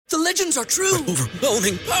The legends are true.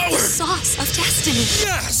 Overwhelming power! Sauce of destiny.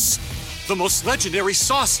 Yes! The most legendary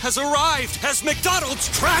sauce has arrived as McDonald's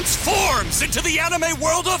transforms into the anime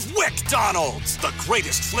world of WickDonald's. The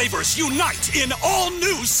greatest flavors unite in all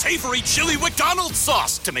new savory chili McDonald's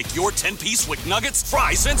sauce to make your 10-piece Wick Nuggets,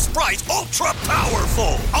 fries, and Sprite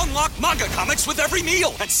ultra-powerful. Unlock manga comics with every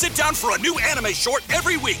meal and sit down for a new anime short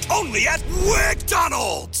every week only at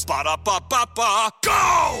WickDonald's. Ba-da-ba-ba-ba,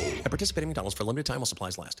 go! At participating McDonald's for a limited time while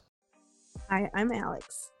supplies last. Hi, I'm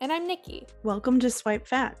Alex. And I'm Nikki. Welcome to Swipe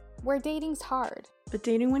Fat. Where dating's hard. But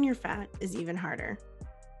dating when you're fat is even harder.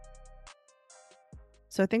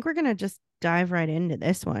 So I think we're going to just dive right into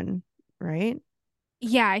this one, right?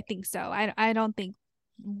 Yeah, I think so. I don't think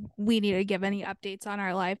we need to give any updates on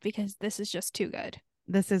our life because this is just too good.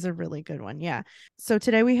 This is a really good one. Yeah. So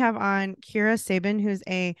today we have on Kira Sabin, who's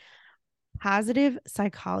a positive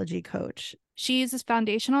psychology coach. She uses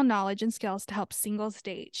foundational knowledge and skills to help singles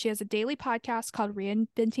date. She has a daily podcast called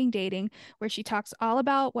Reinventing Dating, where she talks all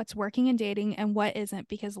about what's working in dating and what isn't,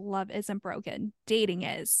 because love isn't broken. Dating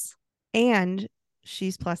is. And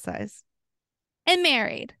she's plus size. And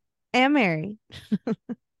married.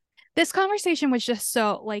 This conversation was just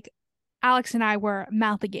so, Alex and I were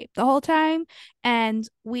mouth agape the whole time, and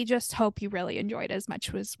we just hope you really enjoyed as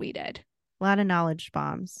much as we did. A lot of knowledge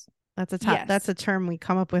bombs. That's a term we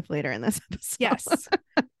come up with later in this episode. Yes.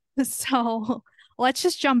 So let's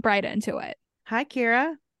just jump right into it. Hi,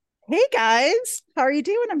 Kira. Hey, guys. How are you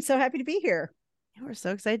doing? I'm so happy to be here. We're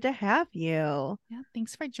so excited to have you. Yeah,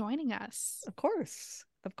 thanks for joining us. Of course.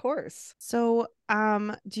 So,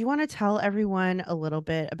 do you want to tell everyone a little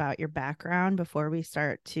bit about your background before we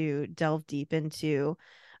start to delve deep into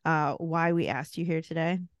why we asked you here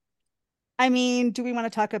today? I mean, do we want to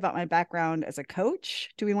talk about my background as a coach?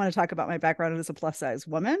 Do we want to talk about my background as a plus size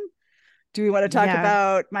woman? Do we want to talk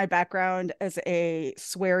about my background as a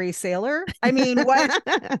sweary sailor? I mean, what?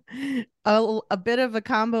 a bit of a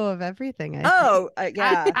combo of everything. Yeah.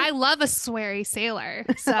 I love a sweary sailor.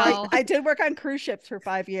 So I did work on cruise ships for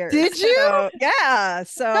 5 years. Did you? So, yeah.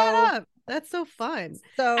 So shut up. That's so fun.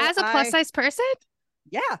 So as a plus size person?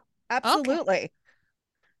 Yeah, absolutely. Okay.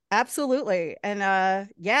 Absolutely. And I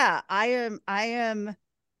am,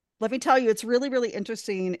 let me tell you, it's really, really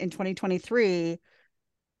interesting in 2023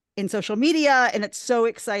 in social media. And it's so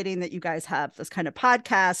exciting that you guys have this kind of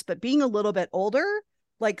podcast, but being a little bit older,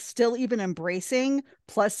 still even embracing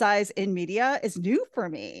plus size in media is new for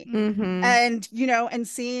me. Mm-hmm. And, and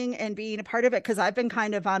seeing and being a part of it, because I've been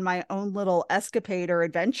kind of on my own little escapade or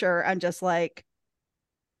adventure. I'm just not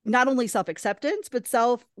only self-acceptance, but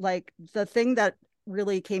the thing that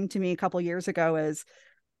really came to me a couple years ago is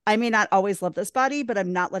I may not always love this body, but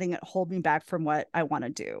I'm not letting it hold me back from what I want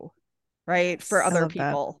to do, right? Yes, for other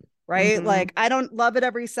people, right? Mm-hmm. I don't love it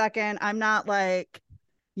every second. I'm not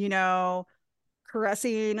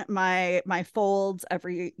caressing my folds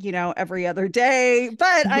every other day,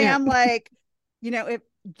 but I am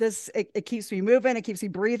it keeps me moving, it keeps me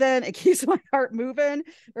breathing, it keeps my heart moving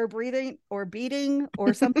or breathing or beating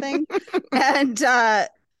or something.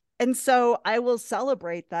 And so I will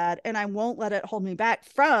celebrate that, and I won't let it hold me back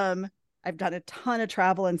from, I've done a ton of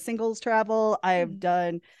travel and singles travel. I've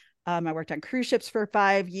done, I worked on cruise ships for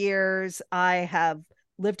 5 years. I have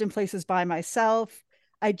lived in places by myself.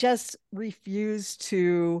 I just refuse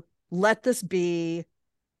to let this be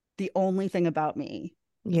the only thing about me.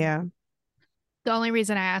 Yeah. The only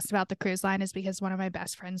reason I asked about the cruise line is because one of my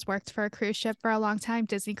best friends worked for a cruise ship for a long time,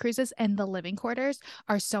 Disney Cruises, and the living quarters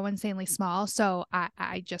are so insanely small. So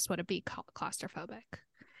I just want to be claustrophobic.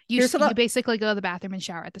 You basically go to the bathroom and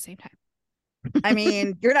shower at the same time. I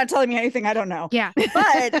mean, you're not telling me anything I don't know. Yeah.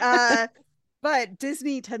 But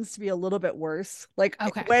Disney tends to be a little bit worse.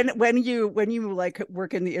 Okay. when you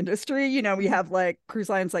work in the industry, we have cruise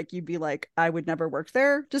lines, you'd be I would never work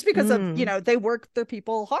there just because of, they work their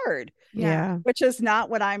people hard. Yeah. Which is not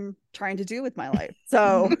what I'm trying to do with my life.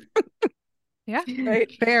 So yeah.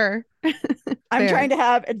 Right. Fair. I'm trying to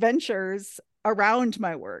have adventures around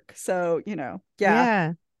my work. So, yeah.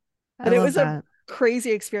 Yeah. But it was a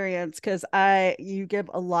crazy experience because you give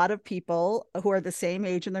a lot of people who are the same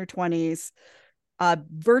age in their 20s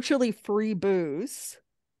virtually free booze,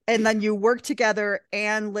 and then you work together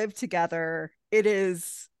and live together. It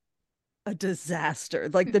is a disaster,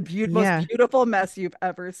 the most beautiful mess you've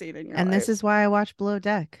ever seen in your life. And this is why I watch Below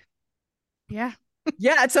Deck. Yeah.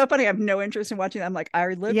 Yeah, it's so funny. I have no interest in watching them. I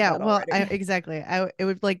lived that already. Exactly. It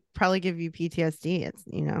would probably give you PTSD. It's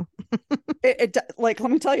it let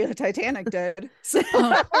me tell you, the Titanic did. So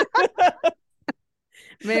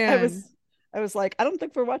man, I was I don't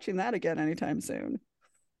think we're watching that again anytime soon.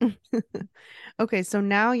 Okay, so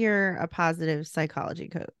now you're a positive psychology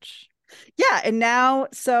coach. Yeah, and now,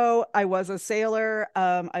 so I was a sailor.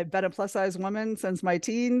 I've been a plus size woman since my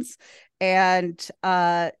teens, and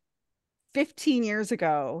 15 years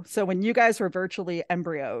ago, so when you guys were virtually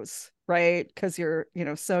embryos, right? Because you're,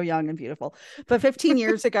 so young and beautiful. But 15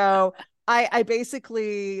 years ago, I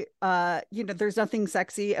basically, there's nothing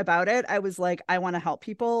sexy about it. I was like, I want to help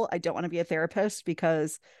people. I don't want to be a therapist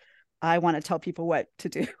because I want to tell people what to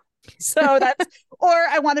do. So that's, or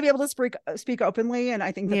I want to be able to speak openly. And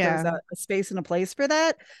I think that there's Yeah. a space and a place for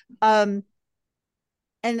that. And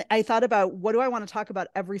I thought about, what do I want to talk about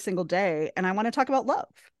every single day? And I want to talk about love.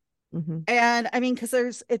 Mm-hmm. And I mean,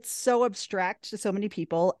 because it's so abstract to so many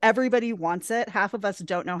people. Everybody wants it. Half of us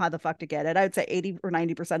don't know how the fuck to get it. I would say 80 or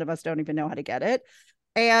 90% of us don't even know how to get it.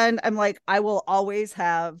 And I'm like, I will always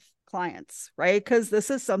have clients, right? Because this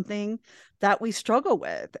is something that we struggle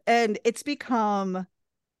with. And it's become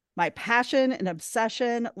my passion and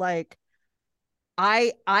obsession. Like,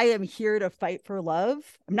 I am here to fight for love.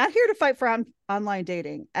 I'm not here to fight for online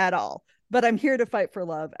dating at all, but I'm here to fight for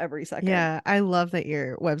love every second. Yeah, I love that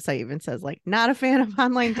your website even says like not a fan of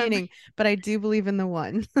online dating, but I do believe in the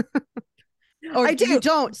one. Or I do. you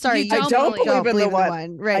don't. Sorry, You I don't believe in the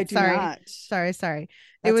one. Right. I do Sorry. not. Sorry. It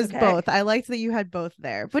That's was okay. both. I liked that you had both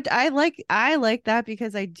there. But I like that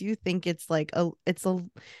because I do think it's like it's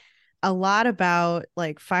a lot about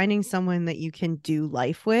like finding someone that you can do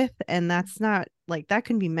life with, and that's not like, that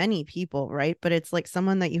can be many people, right? But it's like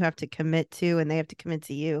someone that you have to commit to and they have to commit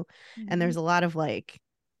to you. And there's a lot of like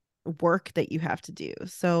work that you have to do.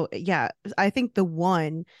 So yeah, I think the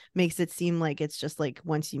one makes it seem like it's just like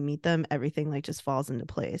once you meet them, everything like just falls into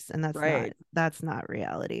place, and that's not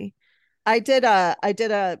reality. I did a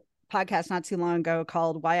podcast not too long ago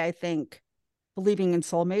called Why I Think Believing in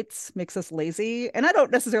Soulmates Makes Us Lazy. And I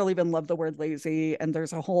don't necessarily even love the word lazy. And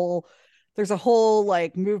there's a whole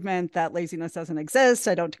like movement that laziness doesn't exist.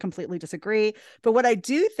 I don't completely disagree. But what I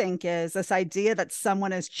do think is this idea that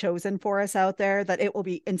someone is chosen for us out there, that it will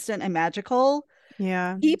be instant and magical,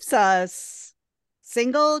 keeps us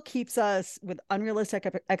single, keeps us with unrealistic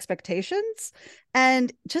expectations,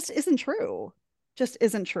 and just isn't true.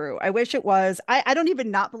 I wish it was. I don't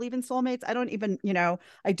even not believe in soulmates. I don't even,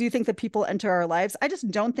 I do think that people enter our lives. I just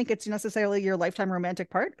don't think it's necessarily your lifetime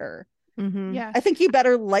romantic partner. Mm-hmm. Yeah. I think you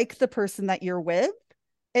better like the person that you're with.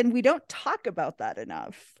 And we don't talk about that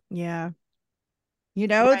enough. Yeah.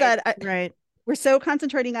 Right. We're so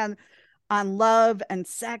concentrating on love and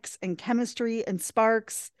sex and chemistry and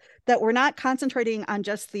sparks that we're not concentrating on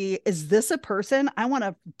just is this a person I want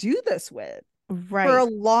to do this with? Right. For a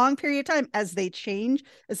long period of time, as they change,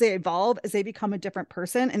 as they evolve, as they become a different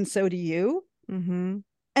person. And so do you. Mm-hmm.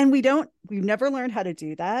 And we've never learned how to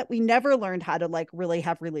do that. We never learned how to like really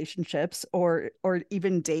have relationships or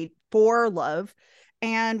even date for love.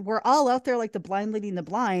 And we're all out there like the blind leading the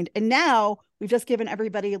blind. And now we've just given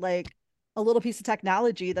everybody like a little piece of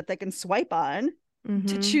technology that they can swipe on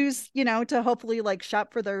to choose, to hopefully like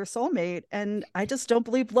shop for their soulmate. And I just don't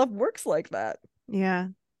believe love works like that. Yeah,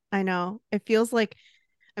 I know. It feels like,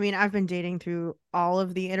 I mean, I've been dating through all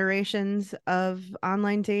of the iterations of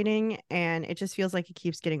online dating, and it just feels like it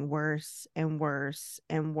keeps getting worse and worse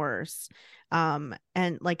and worse. And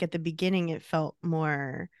like at the beginning, it felt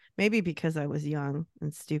more, maybe because I was young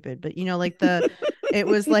and stupid, but like it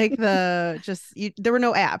was like there were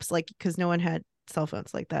no apps, like, because no one had cell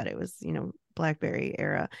phones like that. It was, BlackBerry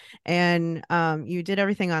era, and you did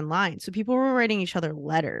everything online. So people were writing each other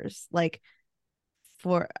letters, like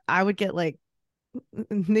I would get like,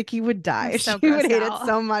 Nikki would die. So she would hate out. It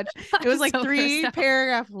so much. It was like So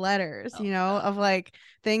 3-paragraph letters, of like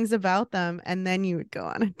things about them, and then you would go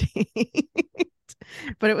on a date.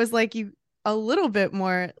 But it was like a little bit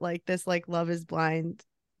more like this, like Love is Blind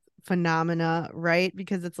phenomena, right?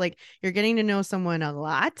 Because it's like you're getting to know someone a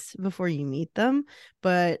lot before you meet them,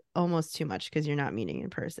 but almost too much because you're not meeting in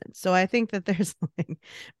person. So I think that there's like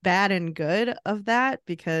bad and good of that,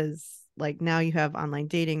 because like now you have online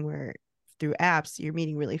dating where through apps you're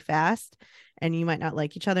meeting really fast and you might not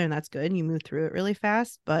like each other, and that's good, and you move through it really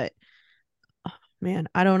fast. But man,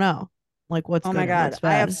 I don't know, like, what's oh good my and god, what's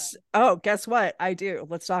bad. guess what I do?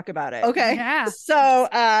 Let's talk about it. Okay. Yeah.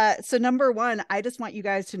 So number one, I just want you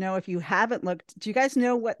guys to know, if you haven't looked, do you guys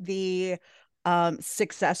know what the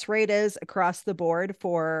success rate is across the board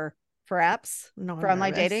for apps No, for I'm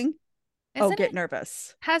online nervous. dating? Get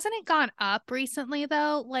nervous. Hasn't it gone up recently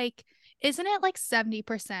though? Like, isn't it like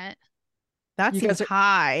 70%? That seems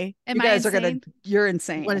high. You're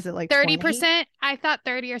insane. What is it, like 30%? I thought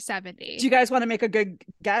 30 or 70. Do you guys want to make a good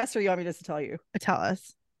guess, or you want me just to tell you? Tell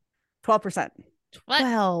us. 12%.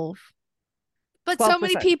 12. But 12%. so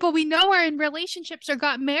many people we know are in relationships or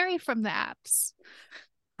got married from the apps.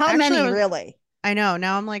 How Actually, many really? I know.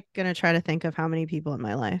 Now I'm like gonna try to think of how many people in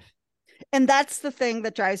my life. And that's the thing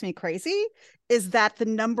that drives me crazy, is that the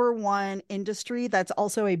number one industry that's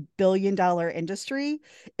also a billion-dollar industry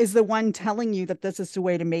is the one telling you that this is the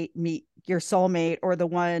way to meet your soulmate, or the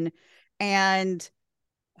one. And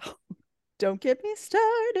don't get me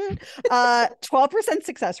started. 12%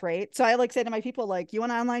 success rate. So I like say to my people, like, you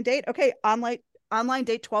want an online date? Okay, online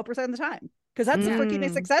date 12% of the time, because that's a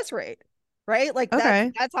freaking success rate, right? Like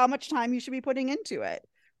Okay. that's how much time you should be putting into it,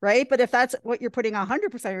 right? But if that's what you're putting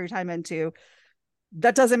 100% of your time into,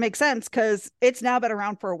 that doesn't make sense, because it's now been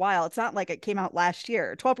around for a while. It's not like it came out last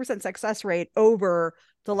year. 12% success rate over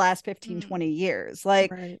the last 15, 20 years.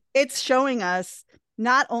 Like, Right. it's showing us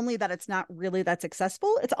not only that it's not really that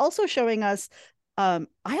successful, it's also showing us, I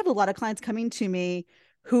have a lot of clients coming to me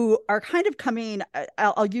who are kind of coming,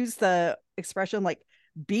 I'll use the expression like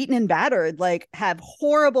beaten and battered, like have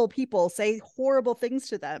horrible people say horrible things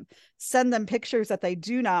to them, send them pictures that they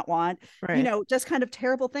do not want, Right. just kind of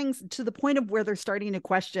terrible things, to the point of where they're starting to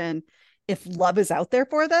question if love is out there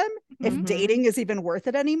for them, if dating is even worth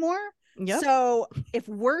it anymore. Yep. So if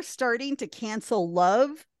we're starting to cancel love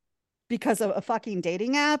because of a fucking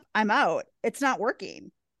dating app, I'm out. It's not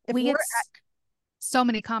working. If We we're get so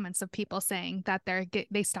many comments of people saying that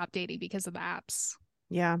they stopped dating because of the apps.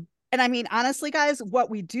 Yeah. And I mean, honestly, guys, what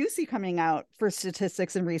we do see coming out for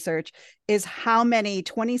statistics and research is how many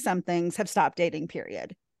 20 somethings have stopped dating,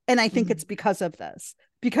 period. And I think it's because of this,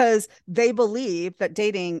 because they believe that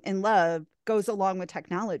dating and love goes along with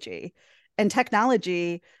technology, and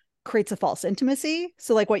technology creates a false intimacy.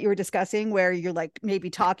 So like what you were discussing, where you're like maybe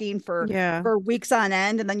talking for weeks on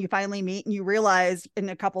end, and then you finally meet and you realize in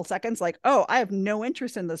a couple seconds, like, oh, I have no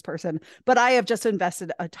interest in this person, but I have just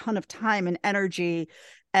invested a ton of time and energy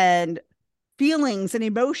and feelings and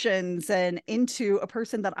emotions and into a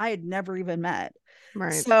person that I had never even met.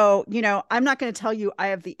 Right. So, I'm not going to tell you I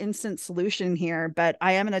have the instant solution here, but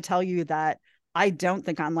I am going to tell you that I don't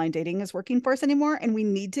think online dating is working for us anymore, and we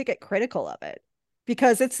need to get critical of it,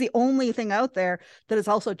 because it's the only thing out there that is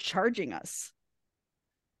also charging us.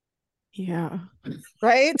 Yeah.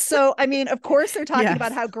 Right. So, I mean, of course, they're talking Yes.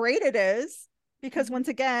 about how great it is, because once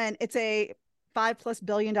again, it's a $5+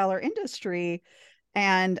 billion industry.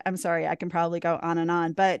 And I'm sorry, I can probably go on and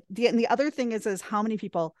on. But the other thing is how many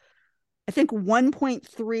people, I think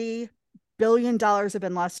 $1.3 billion have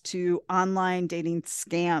been lost to online dating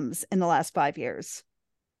scams in the last 5 years.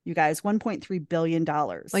 You guys, $1.3 billion.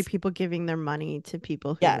 Like people giving their money to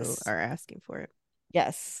people who are asking for it.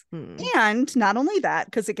 Yes. And not only that,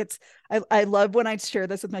 because I love when I share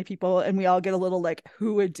this with my people and we all get a little like,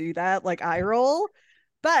 who would do that? Like eye roll.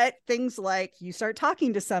 But things like you start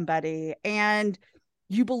talking to somebody and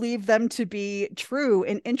you believe them to be true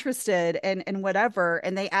and interested and whatever,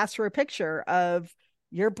 and they ask for a picture of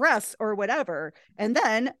your breasts or whatever, and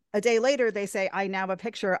then a day later they say, I now have a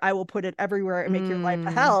picture, I will put it everywhere and make your life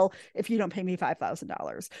a hell if you don't pay me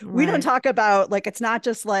 $5,000. We don't talk about, like, it's not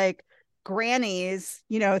just like grannies,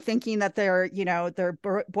 thinking that they're, their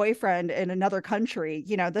boyfriend in another country.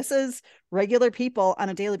 This is regular people on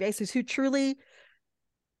a daily basis who truly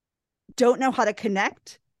don't know how to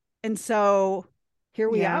connect. And so here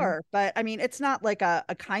we are. But I mean, it's not like a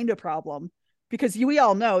kind of problem, because we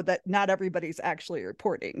all know that not everybody's actually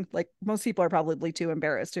reporting. Like, most people are probably too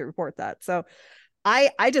embarrassed to report that. So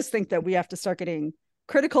I just think that we have to start getting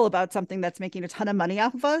critical about something that's making a ton of money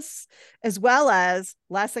off of us, as well as,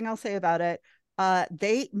 last thing I'll say about it,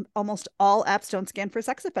 they almost all apps don't scan for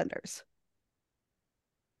sex offenders.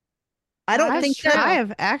 I don't think that I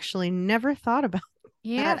have actually never thought about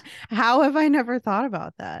Yeah. that. How have I never thought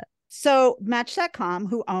about that? So Match.com,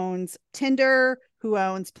 who owns Tinder, who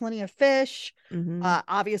owns Plenty of Fish,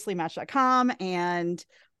 obviously Match.com, and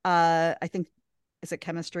I think, is it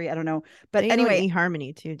Chemistry? I don't know. But they anyway, own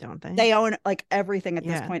eHarmony too, don't they? They own like everything at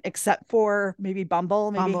this point, except for maybe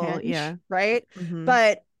Bumble, maybe Hinge, right?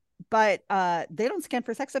 But they don't scan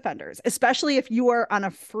for sex offenders, especially if you are on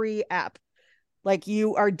a free app. Like,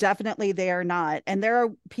 you are definitely, they are not. And there are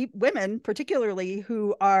women particularly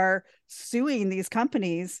who are suing these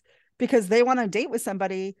companies because they want to date with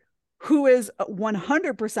somebody who is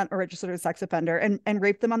 100% a registered sex offender and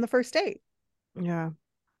rape them on the first date. Yeah.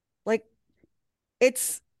 Like,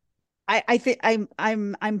 it's, I think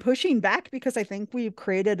I'm pushing back, because I think we've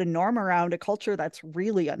created a norm around a culture that's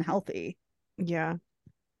really unhealthy. Yeah.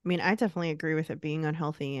 I mean, I definitely agree with it being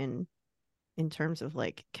unhealthy in terms of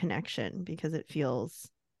like connection, because it feels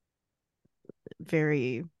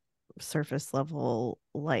very surface level,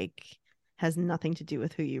 like has nothing to do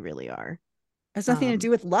with who you really are. It has nothing to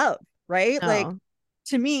do with love, right? Like, No.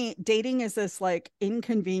 to me, dating is this like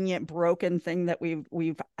inconvenient, broken thing that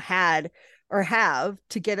we've had or have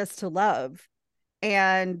to get us to love.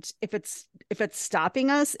 And if it's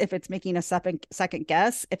stopping us, if it's making us second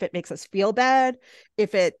guess, if it makes us feel bad,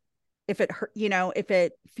 if it hurt, if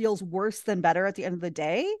it feels worse than better at the end of the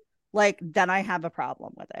day, like, then I have a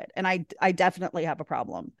problem with it. And I definitely have a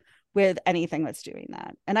problem with anything that's doing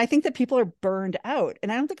that. And I think that people are burned out.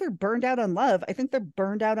 And I don't think they're burned out on love. I think they're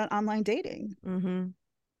burned out on online dating Mm-hmm. And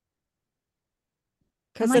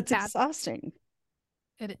because like it's that, exhausting.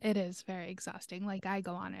 it is very exhausting. Like I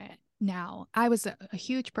go on it now. I was a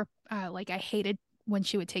huge like I hated when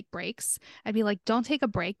she would take breaks. I'd be like, don't take a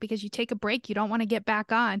break, because you take a break, you don't want to get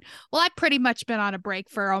back on. Well, I've pretty much been on a break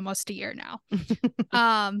for almost a year now.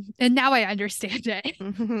 And now I understand it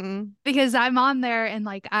Mm-hmm. because I'm on there and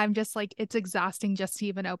like I'm just like, it's exhausting just to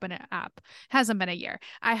even open an app. Hasn't been a year.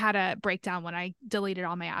 I had a breakdown when I deleted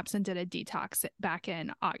all my apps and did a detox back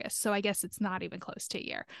in August. So I guess it's not even close to a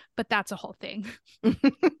year, but that's a whole thing.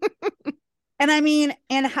 And I mean,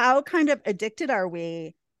 and how kind of addicted are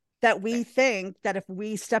we that we think that if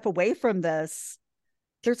we step away from this,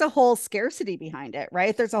 there's a whole scarcity behind it,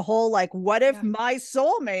 right? There's a whole like, what if Yeah. my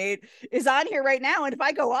soulmate is on here right now? And if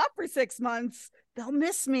I go off for 6 months, they'll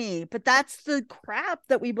miss me. But that's the crap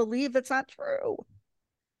that we believe that's not true.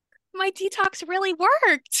 My detox really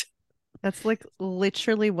worked. That's like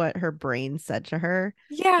literally what her brain said to her.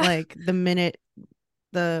 Yeah. Like the minute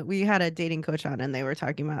we had a dating coach on and they were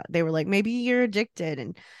talking about, they were like, maybe you're addicted.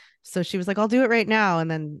 And so she was like, I'll do it right now.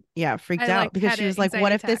 And then, yeah, freaked I out like because had she an was like,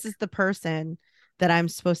 what anxiety if this attack. is the person that I'm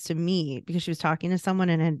supposed to meet? Because she was talking to someone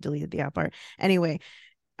and had deleted the app art. Anyway,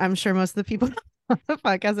 I'm sure most of the people on the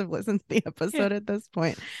podcast have listened to the Yeah. episode at this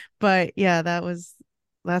point. But yeah,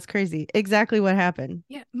 that's crazy. Exactly what happened.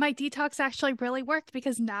 Yeah, my detox actually really worked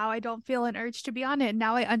because now I don't feel an urge to be on it.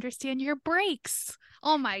 Now I understand your breaks.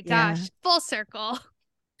 Oh my Yeah. gosh, full circle.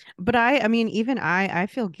 But I mean, even I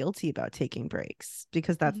feel guilty about taking breaks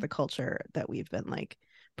because that's Mhm. the culture that we've been like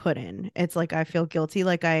put in. It's like I feel guilty,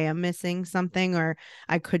 like I am missing something or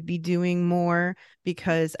I could be doing more,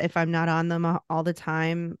 because if I'm not on them all the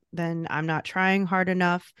time, then I'm not trying hard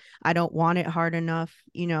enough. I don't want it hard enough.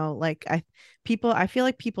 Like I feel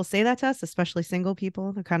like people say that to us, especially single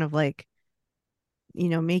people. They're kind of like,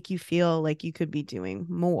 make you feel like you could be doing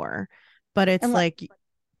more. But it's And like,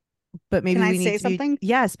 but can maybe I we need say to be, something?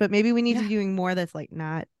 yes, but maybe we need to Yeah. be doing more that's like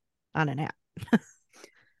not on an app.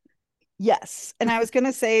 Yes. And I was going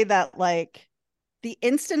to say that, like, the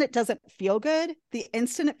instant it doesn't feel good, the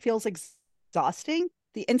instant it feels exhausting,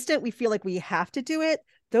 the instant we feel like we have to do it,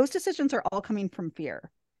 those decisions are all coming from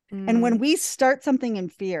fear. And when Mm, we start something in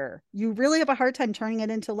fear, you really have a hard time turning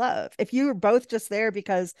it into love. If you're both just there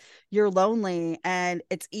because you're lonely and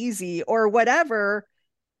it's easy or whatever,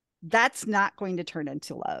 that's not going to turn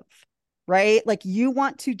into love, right? Like, you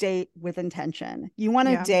want to date with intention. You want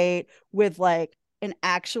to yeah. date with like an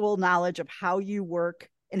actual knowledge of how you work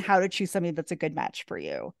and how to choose somebody that's a good match for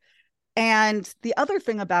you. And the other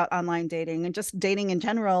thing about online dating and just dating in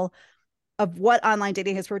general, of what online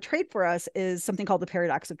dating has portrayed for us, is something called the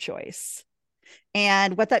paradox of choice.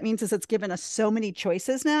 And what that means is it's given us so many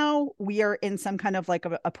choices now, we are in some kind of like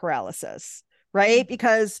a paralysis, right?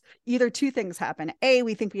 Because either two things happen. A,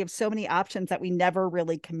 we think we have so many options that we never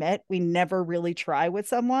really commit, we never really try with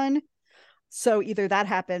someone. So either that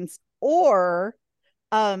happens, or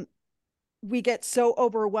um, we get so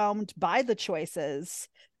overwhelmed by the choices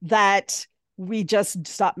that we just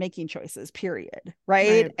stop making choices, period,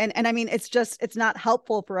 right? Right. And I mean, it's not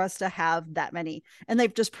helpful for us to have that many. And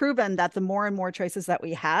they've just proven that the more and more choices that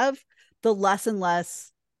we have, the less and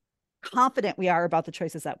less confident we are about the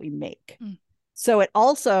choices that we make. Mm. So it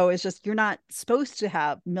also is just, you're not supposed to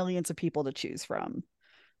have millions of people to choose from,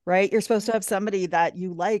 right? You're supposed to have somebody that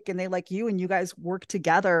you like and they like you, and you guys work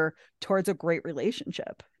together towards a great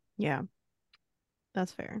relationship. Yeah,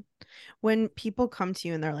 that's fair. When people come to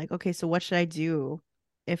you and they're like, okay, so what should I do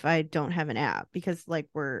if I don't have an app? Because like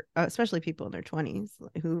we're especially people in their 20s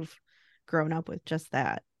who've grown up with just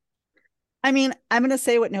that. I mean, I'm going to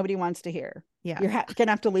say what nobody wants to hear. Yeah. You're going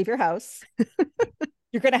to have to leave your house.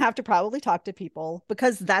 You're going to have to probably talk to people,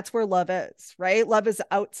 because that's where love is, right? Love is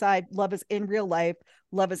outside. Love is in real life.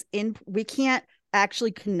 Love is in, we can't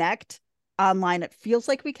actually connect online. It feels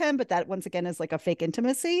like we can, but that once again is like a fake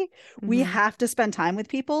intimacy. We Mm-hmm. have to spend time with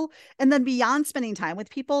people. And then beyond spending time with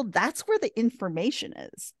people, that's where the information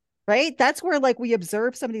is, right? That's where like we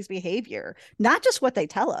observe somebody's behavior, not just what they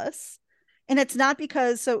tell us. And it's not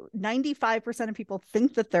because, so 95% of people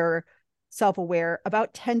think that they're self-aware,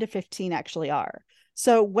 about 10 to 15 actually are.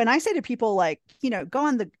 So when I say to people, like, go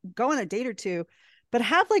on a date or two, but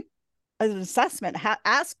have like an assessment.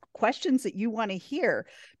 Ask questions that you want to hear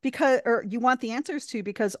or you want the answers to,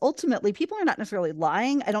 because ultimately people are not necessarily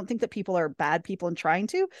lying. I don't think that people are bad people and trying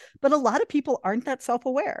to, but a lot of people aren't that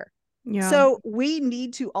self-aware. Yeah. So we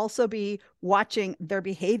need to also be watching their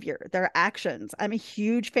behavior, their actions. I'm a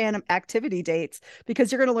huge fan of activity dates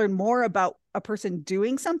because you're going to learn more about a person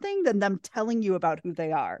doing something than them telling you about who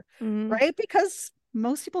they are, right? Because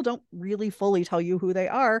most people don't really fully tell you who they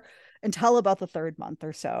are until about the third month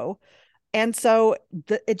or so. And so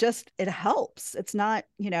it helps. It's not,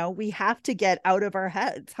 we have to get out of our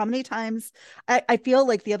heads. How many times I feel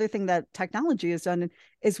like the other thing that technology has done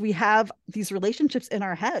is we have these relationships in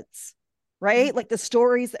our heads, right? Like the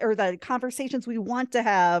stories or the conversations we want to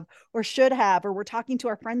have or should have, or we're talking to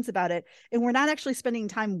our friends about it. And we're not actually spending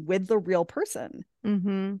time with the real person,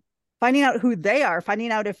 finding out who they are,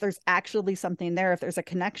 finding out if there's actually something there, if there's a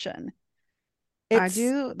connection. I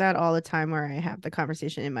do that all the time where I have the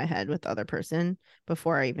conversation in my head with the other person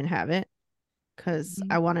before I even have it, because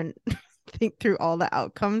I want to think through all the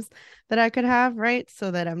outcomes that I could have, right?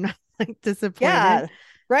 So that I'm not like disappointed. Yeah,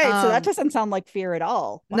 right. So that doesn't sound like fear at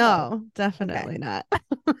all. Wow. No, definitely not.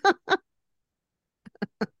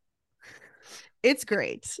 It's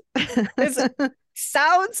great. It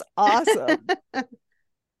sounds awesome.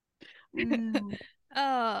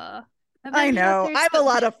 I know. I have a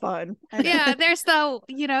lot of fun. Yeah, there's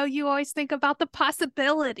you always think about the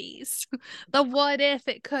possibilities, the what if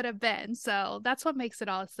it could have been. So that's what makes it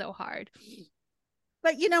all so hard.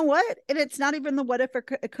 But you know what? And it's not even the what if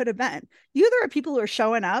it could have been. You either are people who are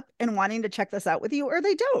showing up and wanting to check this out with you, or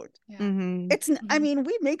they don't. Yeah. I mean,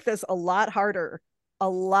 we make this a lot harder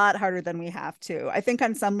than we have to. I think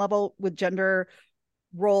on some level with gender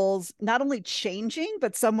roles not only changing,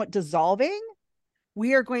 but somewhat dissolving,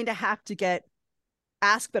 we are going to have to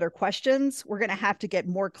ask better questions. We're going to have to get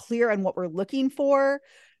more clear on what we're looking for,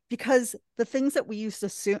 because the things that we used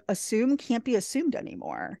to assume can't be assumed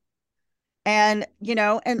anymore. And,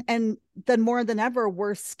 and then more than ever,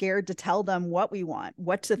 we're scared to tell them what we want,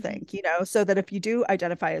 what to think, so that if you do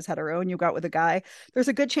identify as hetero and you go out with a guy, there's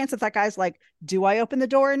a good chance that guy's like, do I open the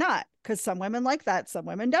door or not? Because some women like that. Some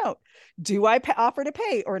women don't. Do I offer to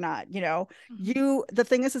pay or not? The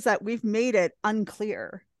thing is that we've made it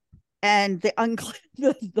unclear, and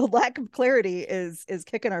the lack of clarity is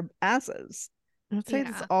kicking our asses. I'd say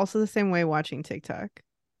it's also the same way watching TikTok.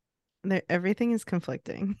 Everything is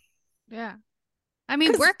conflicting. Yeah. I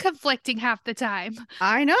mean, we're conflicting half the time.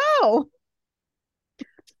 I know.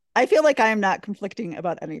 I feel like I am not conflicting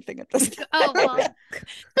about anything at this point. Oh, well,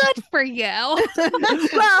 good for you.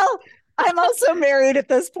 Well, I'm also married at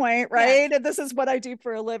this point, right? Yes. And this is what I do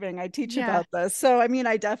for a living. I teach about this. So, I mean,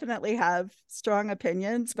 I definitely have strong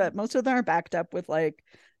opinions, but most of them are backed up with like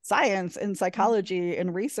science and psychology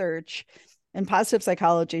and research and positive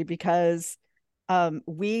psychology, because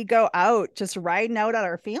we go out just riding out on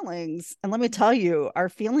our feelings. And let me tell you, our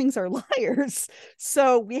feelings are liars.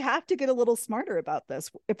 So we have to get a little smarter about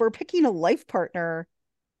this. If we're picking a life partner,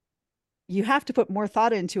 you have to put more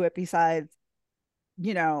thought into it besides,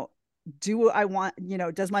 do I want,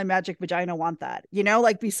 does my magic vagina want that?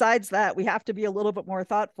 Like besides that, we have to be a little bit more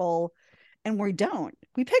thoughtful, and we don't.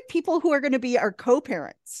 We pick people who are going to be our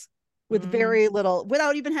co-parents with very little,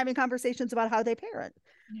 without even having conversations about how they parent.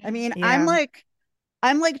 Yeah. I mean, I'm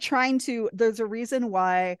like trying to, there's a reason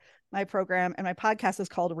why my program and my podcast is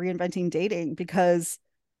called Reinventing Dating, because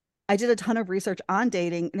I did a ton of research on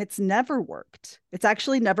dating and it's never worked. It's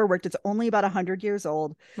actually never worked. It's only about 100 years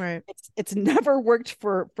old. Right. It's never worked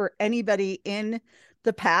for anybody in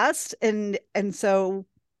the past. And so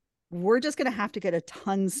we're just going to have to get a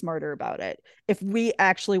ton smarter about it if we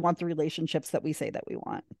actually want the relationships that we say that we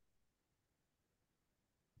want.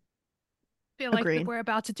 I feel like we're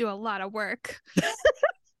about to do a lot of work.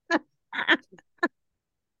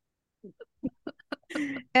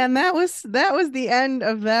 And that was the end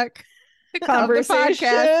of that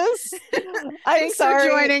conversation. Thanks for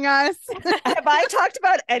joining us. Have I talked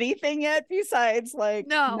about anything yet besides like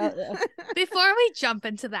no. Before we jump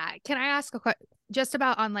into that, can I ask a question just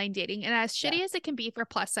about online dating? And as shitty as it can be for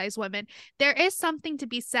plus size women, there is something to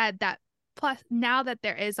be said that now that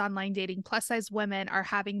there is online dating, plus size women are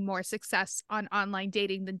having more success on online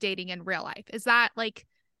dating than dating in real life.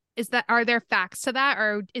 Are there facts to that,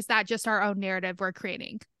 or is that just our own narrative we're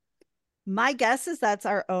creating? My guess is that's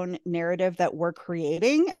our own narrative that we're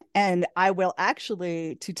creating. And I will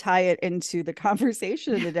actually, to tie it into the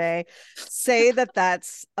conversation today, say that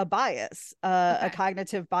that's a bias, a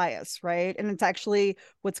cognitive bias, right? And it's actually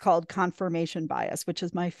what's called confirmation bias, which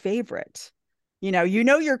is my favorite.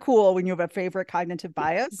 You're cool when you have a favorite cognitive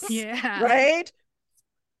bias. Yeah. Right?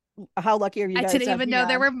 How lucky are you I guys didn't to have even me know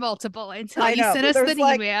there on? were multiple until I you know. sent us There's the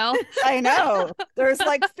like, email. I know. There's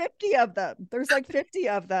like 50 of them. There's like 50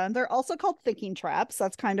 of them. They're also called thinking traps.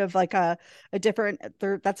 That's kind of like a different,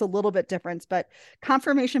 that's a little bit different, but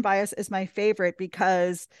confirmation bias is my favorite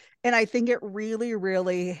because, and I think it really,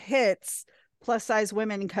 really hits plus size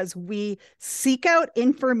women because we seek out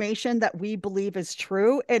information that we believe is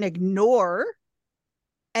true and ignore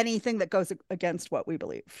anything that goes against what we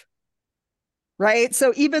believe. Right.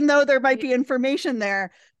 So even though there might be information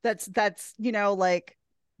there that's, like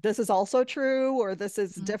this is also true or this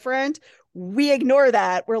is different, we ignore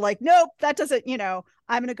that. We're like, nope, that doesn't, I'm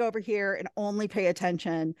going to go over here and only pay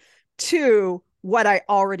attention to what I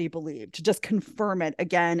already believe to just confirm it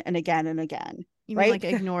again and again and again. You mean right? like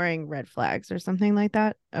ignoring red flags or something like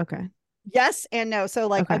that? Okay. Yes and no. So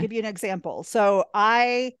like I'll Okay. give you an example. So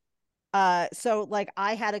I had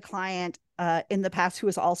a client in the past who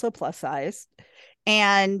was also plus size,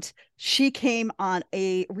 and she came on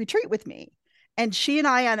a retreat with me. And she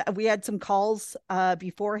and we had some calls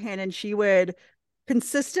beforehand, and she would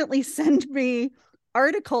consistently send me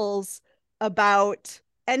articles about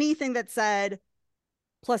anything that said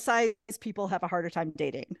plus size people have a harder time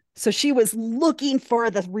dating. So she was looking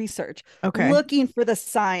for the research, Okay. looking for the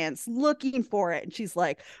science, looking for it. And she's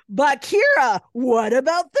like, but Kira, what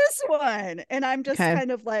about this one? And I'm just Okay.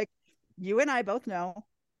 kind of like, you and I both know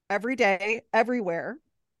every day, everywhere,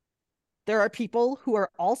 there are people who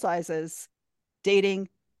are all sizes dating,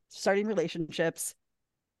 starting relationships.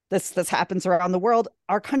 This happens around the world.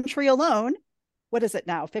 Our country alone, what is it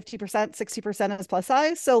now? 50%, 60% is plus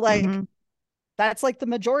size. So like, Mhm. that's like the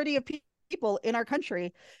majority of people in our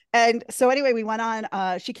country. And so anyway, we went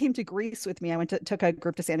on, she came to Greece with me. I took a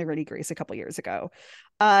group to Santorini, Greece a couple years ago.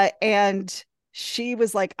 And she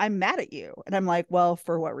was like, I'm mad at you. And I'm like, well,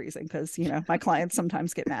 for what reason? Because, my clients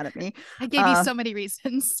sometimes get mad at me. I gave you so many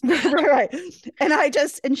reasons. Right.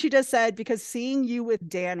 And she just said, because seeing you with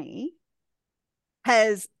Danny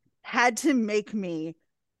has had to make me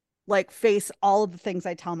like face all of the things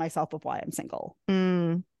I tell myself of why I'm single.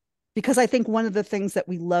 Mm. Because I think one of the things that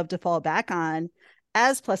we love to fall back on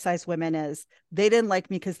as plus size women is they didn't like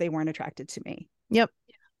me because they weren't attracted to me. Yep.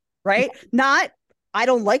 Right. Not, I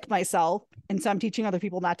don't like myself. And so I'm teaching other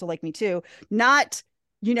people not to like me too. Not,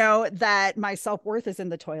 that my self-worth is in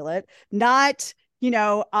the toilet. Not,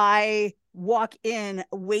 I walk in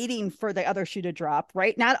waiting for the other shoe to drop.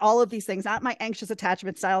 Right. Not all of these things, not my anxious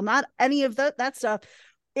attachment style, not any of that stuff.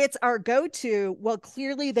 It's our go-to. Well,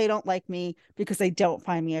 clearly they don't like me because they don't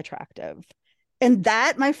find me attractive. And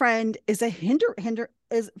that, my friend, is a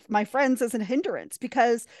my friends is a hindrance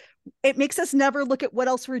because it makes us never look at what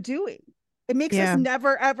else we're doing. It makes us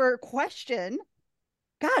never, ever question,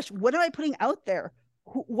 gosh, what am I putting out there?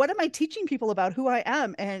 What am I teaching people about who I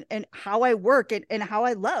am and how I work and how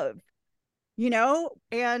I love,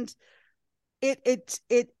 and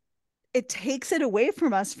it takes it away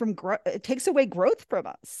from us it takes away growth from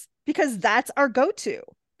us because that's our go-to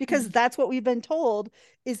because that's what we've been told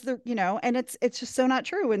is and it's just so not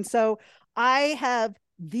true. And so I have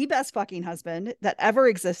the best fucking husband that ever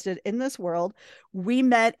existed in this world. We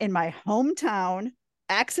met in my hometown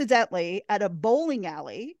accidentally at a bowling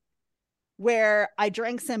alley where I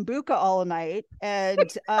drank Sambuca all night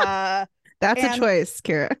and That's a choice,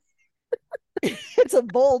 Kira. it's a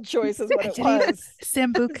bold choice is what it was.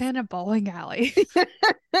 Sambuca in a bowling alley.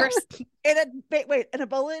 First, in a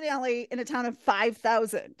bowling alley in a town of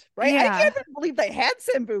 5,000, right? Yeah. I can't even believe they had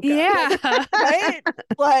Sambuca. Yeah. Right?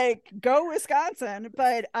 Like, go Wisconsin.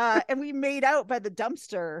 But and we made out by the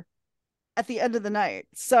dumpster at the end of the night.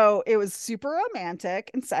 So it was super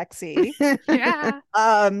romantic and sexy. Yeah.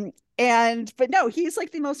 But no, he's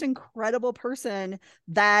like the most incredible person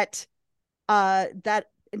that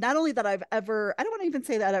not only that I've ever, I don't want to even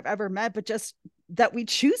say that I've ever met, but just that we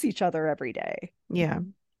choose each other every day. Yeah.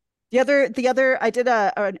 The other, I did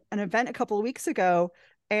an event a couple of weeks ago,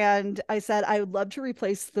 and I said I would love to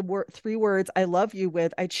replace the three words "I love you"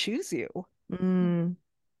 with "I choose you,"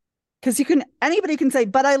 because anybody can say,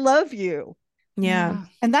 "But I love you." Yeah.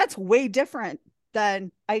 And that's way different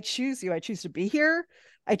than "I choose you." I choose to be here.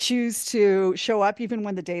 I choose to show up even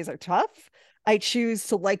when the days are tough. I choose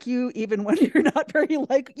to like you even when you're not very you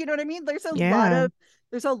know what I mean? There's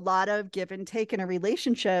a lot of give and take in a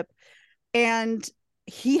relationship. And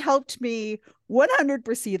he helped me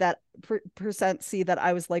 100% see that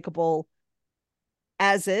I was likable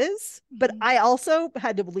as is, but I also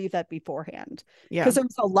had to believe that beforehand. Because there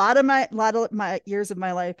was a lot of my years of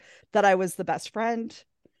my life that I was the best friend,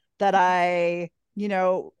 that I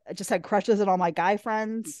just had crushes on all my guy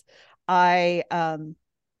friends. I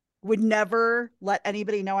would never let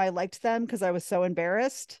anybody know I liked them because I was so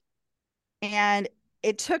embarrassed. And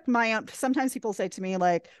it took my own, sometimes people say to me,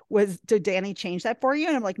 like, did Danny change that for you?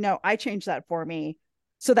 And I'm like, no, I changed that for me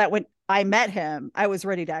so that when I met him, I was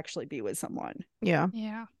ready to actually be with someone. Yeah.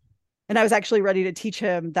 Yeah. And I was actually ready to teach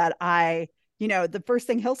him that the first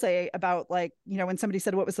thing he'll say about, like, when somebody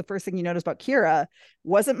said, what was the first thing you noticed about Kira?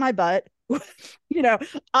 Wasn't my butt.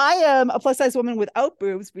 I am a plus size woman without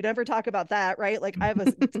boobs. We never talk about that, right? Like, I have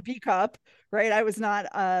a B cup, right? I was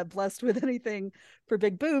not blessed with anything for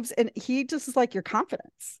big boobs. And he just is like, your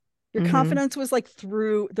confidence. Your confidence was like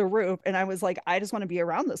through the roof. And I was like, I just want to be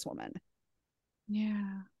around this woman.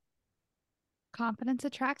 Yeah. Confidence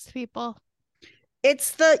attracts people.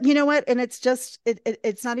 It's what? And it's just,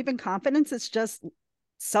 it's not even confidence. It's just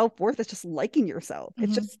self-worth. It's just liking yourself.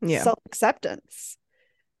 It's just self-acceptance.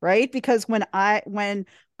 Right? Because when I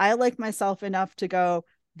like myself enough to go,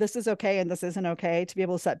 this is okay and this isn't okay, to be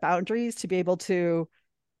able to set boundaries, to be able to,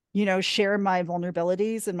 share my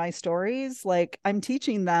vulnerabilities and my stories, like, I'm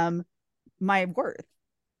teaching them my worth.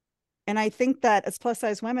 And I think that as plus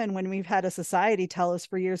size women, when we've had a society tell us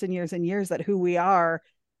for years and years and years that who we are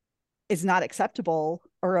is not acceptable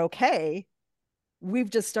or okay, we've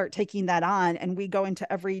just start taking that on, and we go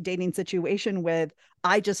into every dating situation with,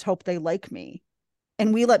 I just hope they like me.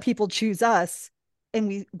 And we let people choose us,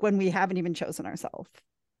 and when we haven't even chosen ourselves.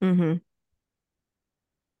 And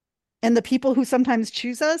the people who sometimes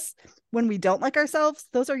choose us when we don't like ourselves,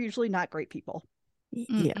 those are usually not great people.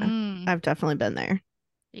 Yeah. I've definitely been there.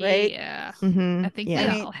 Right? Yeah. I think we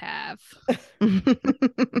all have.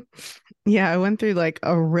 Yeah, I went through like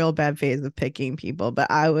a real bad phase of picking people, but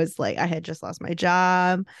I was like, I had just lost my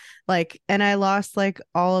job, like, and I lost like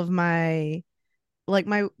all of my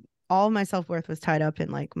self-worth was tied up in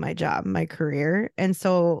like my job, my career. And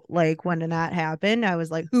so like when that happened, I was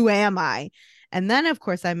like, who am I? And then of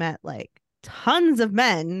course I met like tons of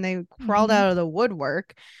men. They crawled out of the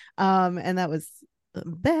woodwork. And that was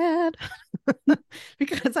bad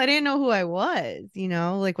because I didn't know who I was,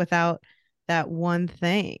 like without that one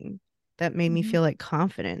thing that made me feel like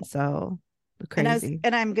confident. So crazy.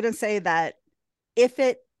 And I'm gonna say that if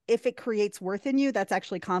it creates worth in you, that's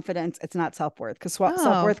actually confidence. It's not self-worth, because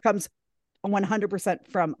self-worth comes 100%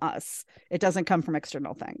 from us. It doesn't come from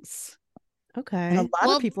external things. Okay. And a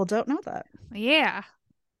lot of people don't know that. Yeah.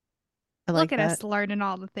 I like Look at that. us learning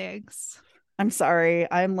all the things. I'm sorry.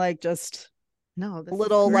 I'm like just no, this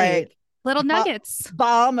little like little nuggets.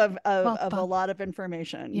 Bomb of a lot of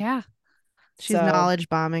information. Yeah. She's knowledge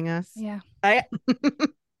bombing us. Yeah. I'm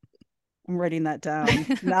writing that down.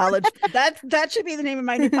 Knowledge. That should be the name of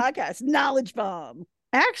my new podcast. Knowledge bomb.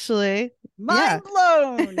 Actually, mind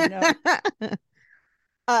blown.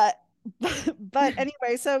 But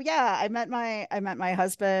anyway, so yeah, I met my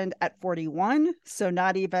husband at 41, so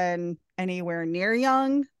not even anywhere near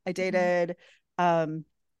young. I dated,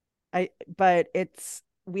 but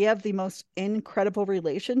we have the most incredible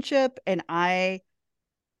relationship, and I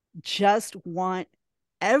just want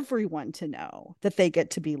everyone to know that they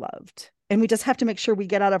get to be loved. And we just have to make sure we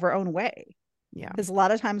get out of our own way. Yeah. Because a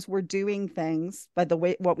lot of times we're doing things by the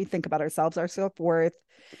way, what we think about ourselves, our self-worth,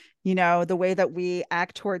 the way that we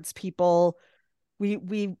act towards people.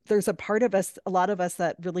 There's a part of us, a lot of us,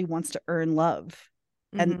 that really wants to earn love.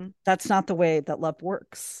 And that's not the way that love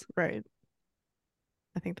works. Right.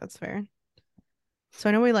 I think that's fair. So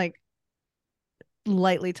I know we like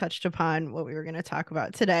lightly touched upon what we were going to talk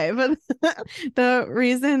about today, but the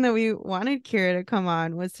reason that we wanted Kira to come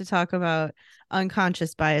on was to talk about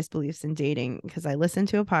unconscious bias beliefs in dating, because I listened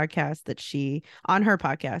to a podcast on her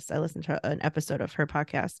podcast. I listened to an episode of her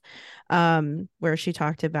podcast where she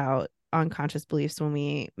talked about unconscious beliefs when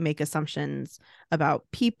we make assumptions about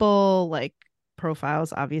people, like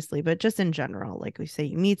profiles, obviously, but just in general, like we say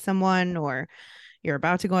you meet someone or you're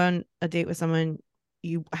about to go on a date with someone,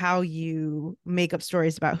 how you make up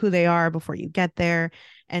stories about who they are before you get there,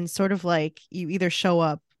 and sort of like you either show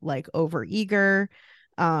up like over eager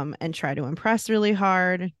and try to impress really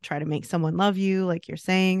hard, try to make someone love you, like you're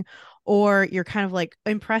saying, or you're kind of like,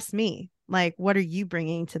 impress me, like what are you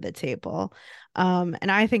bringing to the table?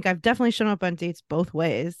 And I think I've definitely shown up on dates both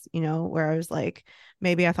ways, where I was like,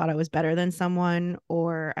 maybe I thought I was better than someone,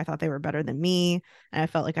 or I thought they were better than me, and I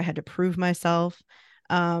felt like I had to prove myself.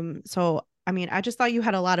 So I mean, I just thought you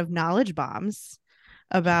had a lot of knowledge bombs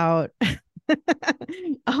about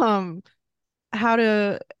how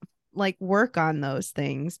to like work on those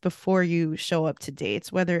things before you show up to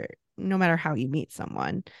dates, no matter how you meet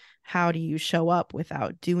someone. How do you show up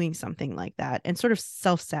without doing something like that and sort of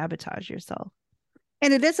self-sabotage yourself?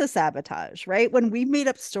 And it is a sabotage, right? When we made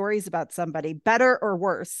up stories about somebody, better or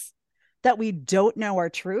worse, that we don't know our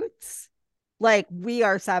truths, like we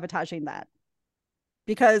are sabotaging that.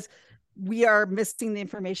 Because we are missing the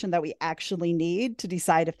information that we actually need to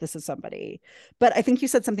decide if this is somebody. But I think you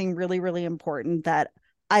said something really, really important that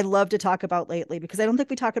I love to talk about lately, because I don't think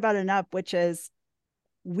we talk about it enough, which is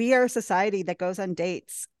we are a society that goes on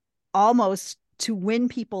dates almost to win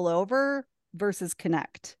people over versus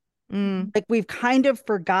connect. Like we've kind of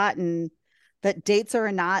forgotten that dates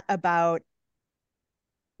are not about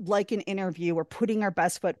like an interview or putting our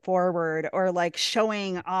best foot forward or like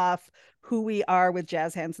showing off who we are with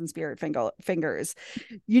jazz hands and spirit fingers.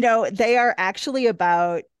 They are actually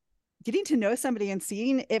about getting to know somebody and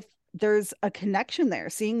seeing if there's a connection there,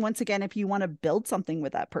 seeing once again if you want to build something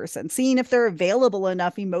with that person, seeing if they're available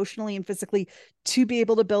enough emotionally and physically to be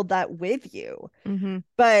able to build that with you.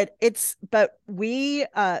 But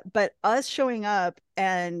us showing up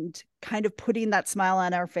and kind of putting that smile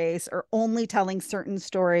on our face or only telling certain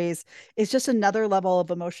stories is just another level of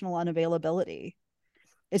emotional unavailability.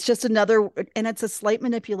 It's just another, and it's a slight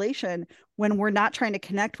manipulation when we're not trying to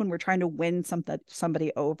connect, when we're trying to win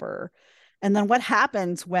somebody over. And then what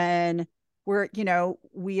happens when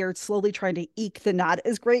we are slowly trying to eke the not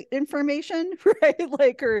as great information, right?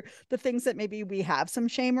 Like, or the things that maybe we have some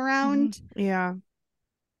shame around. Yeah.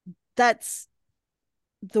 That's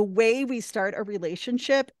the way we start a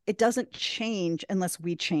relationship. It doesn't change unless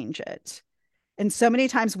we change it. And so many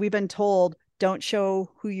times we've been told, don't show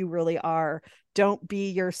who you really are. Don't be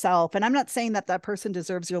yourself. And I'm not saying that that person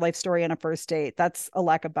deserves your life story on a first date. That's a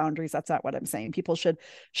lack of boundaries. That's not what I'm saying. People should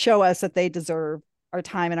show us that they deserve our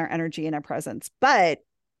time and our energy and our presence. But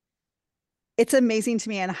it's amazing to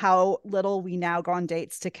me and how little we now go on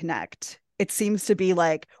dates to connect. It seems to be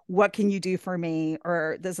like, what can you do for me?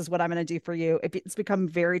 Or this is what I'm going to do for you. It's become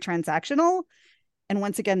very transactional. And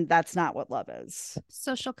once again, that's not what love is.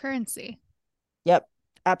 Social currency. Yep.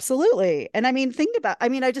 Absolutely. And I mean,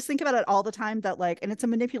 I just think about it all the time that like, and it's a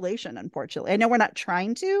manipulation, unfortunately. I know we're not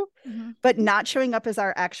trying to, but not showing up as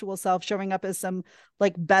our actual self, showing up as some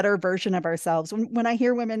like better version of ourselves. When I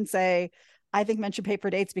hear women say, I think men should pay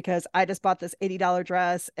for dates because I just bought this $80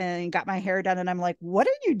 dress and got my hair done. And I'm like, what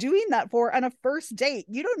are you doing that for on a first date?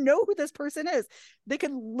 You don't know who this person is. They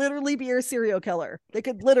could literally be your serial killer. They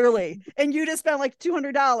could literally, and you just spent like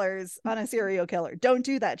 $200 on a serial killer. Don't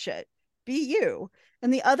do that shit. Be you.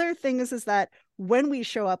 And the other thing is that when we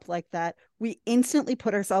show up like that, we instantly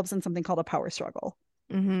put ourselves in something called a power struggle.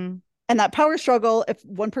 And that power struggle, if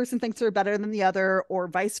one person thinks they're better than the other or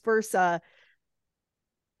vice versa,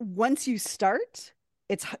 once you start,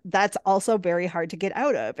 that's also very hard to get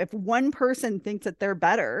out of. If one person thinks that they're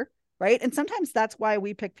better, right? And sometimes that's why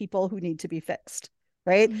we pick people who need to be fixed,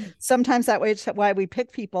 right? Sometimes it's why we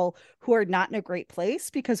pick people who are not in a great place,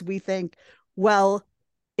 because we think, well,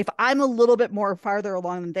 if I'm a little bit more farther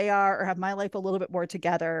along than they are, or have my life a little bit more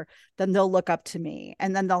together, then they'll look up to me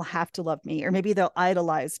and then they'll have to love me, or maybe they'll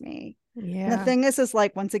idolize me. Yeah. And the thing is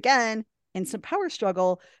like, once again, instant power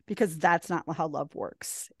struggle, because that's not how love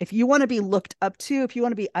works. If you want to be looked up to, if you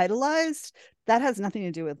want to be idolized, that has nothing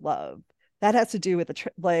to do with love. That has to do with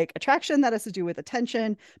attraction. That has to do with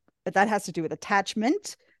attention. But that has to do with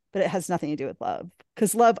attachment. But it has nothing to do with love,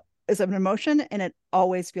 because love is an emotion and it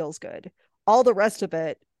always feels good. All the rest of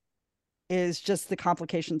it is just the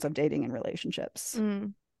complications of dating and relationships.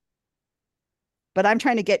 But I'm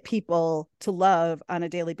trying to get people to love on a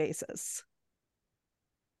daily basis.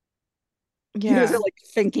 Yeah. You guys are like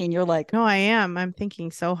thinking, you're like, no, I am. I'm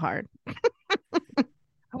thinking so hard. I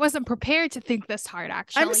wasn't prepared to think this hard,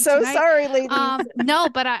 actually. I'm so sorry, ladies. No,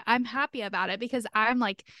 but I'm happy about it, because I'm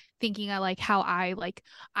like thinking of like how I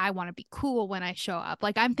want to be cool when I show up.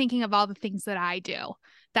 Like I'm thinking of all the things that I do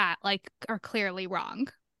that like are clearly wrong.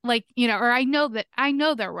 Like, or I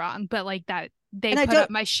know they're wrong, but like that they put up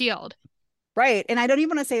my shield. Right. And I don't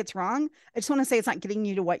even want to say it's wrong. I just want to say it's not getting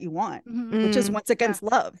you to what you want, which is once against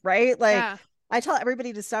love, right? Like I tell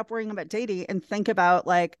everybody to stop worrying about dating and think about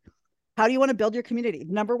like, how do you want to build your community?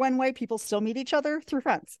 Number one way people still meet each other through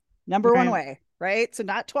friends. Number one way, right? So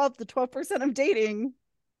not 12% of dating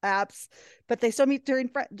apps, but they still meet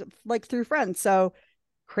through friends. So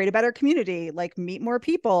create a better community, like meet more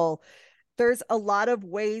people. There's a lot of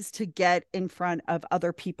ways to get in front of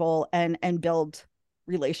other people and build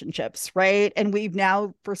relationships, right? And we've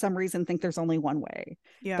now for some reason think there's only one way,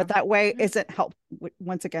 but that way isn't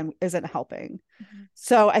helping.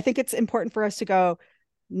 So I think it's important for us to go,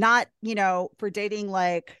 not for dating,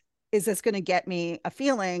 like, is this going to get me a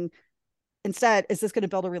feeling? Instead, is this going to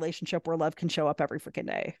build a relationship where love can show up every freaking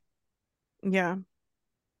day? Yeah.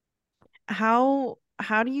 How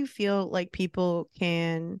do you feel like people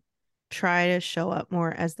can try to show up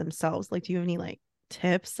more as themselves? Like, do you have any like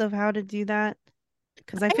tips of how to do that?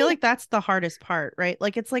 Because I feel like that's the hardest part, right?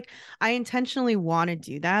 Like it's like I intentionally want to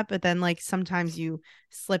do that, but then like sometimes you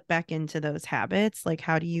slip back into those habits. Like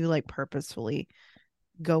how do you like purposefully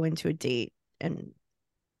go into a date and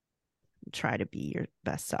try to be your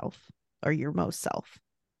best self or your most self?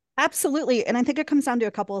 Absolutely. And I think it comes down to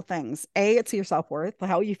a couple of things. A, it's your self-worth,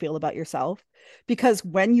 how you feel about yourself. Because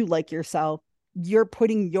when you like yourself, you're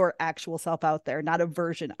putting your actual self out there, not a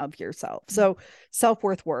version of yourself. So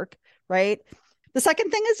self-worth work, right? The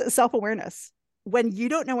second thing is self-awareness. When you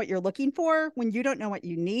don't know what you're looking for, when you don't know what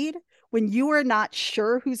you need, when you are not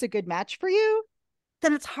sure who's a good match for you,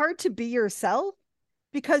 then it's hard to be yourself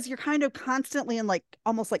because you're kind of constantly in like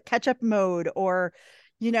almost like catch up mode or,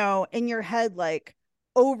 in your head, like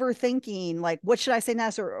overthinking, like, what should I say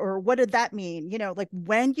next? Or what did that mean? Like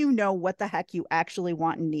when you know what the heck you actually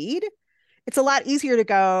want and need, it's a lot easier to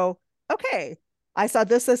go, okay, I saw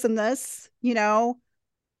this, this, and this,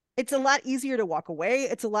 it's a lot easier to walk away.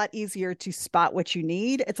 It's a lot easier to spot what you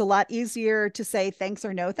need. It's a lot easier to say thanks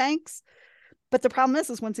or no thanks. But the problem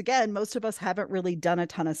is once again, most of us haven't really done a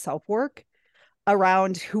ton of self-work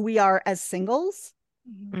around who we are as singles.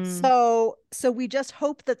 So we just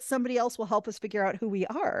hope that somebody else will help us figure out who we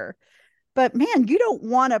are. But man, you don't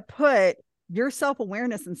want to put your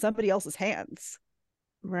self-awareness in somebody else's hands.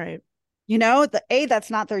 Right. The A, that's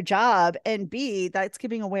not their job. And B, that's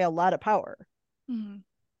giving away a lot of power,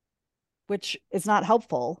 which is not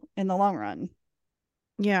helpful in the long run.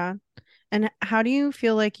 Yeah. And how do you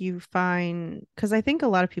feel like you find, because I think a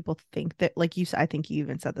lot of people think that, like you said, I think you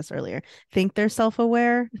even said this earlier, think they're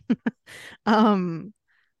self-aware.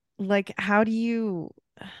 Like how do you,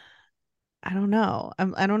 I don't know.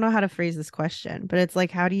 I don't know how to phrase this question, but it's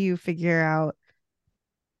like, how do you figure out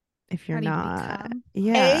if you're not?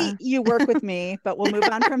 Yeah. A, you work with me, but we'll move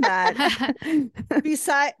on from that.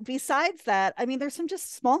 Besides that, I mean, there's some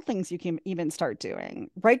just small things you can even start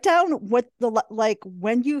doing. Write down what like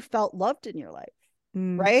when you felt loved in your life,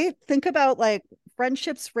 right? Think about like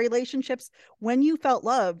friendships, relationships. When you felt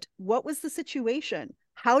loved, what was the situation?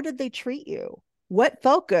 How did they treat you? What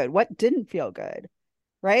felt good? What didn't feel good?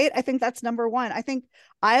 Right? I think that's number one. I think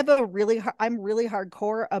I'm really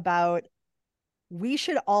hardcore about, we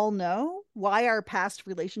should all know why our past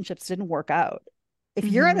relationships didn't work out. If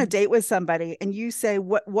you're on a date with somebody and you say,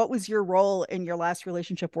 what was your role in your last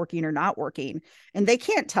relationship, working or not working? And they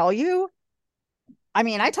can't tell you. I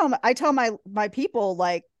mean, I tell my people,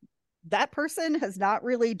 like, that person has not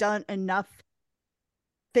really done enough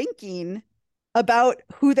thinking about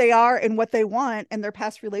who they are and what they want in their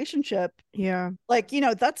past relationship. Yeah. Like,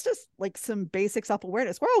 that's just like some basic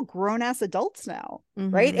self-awareness. We're all grown-ass adults now,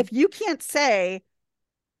 right? If you can't say,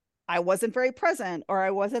 I wasn't very present, or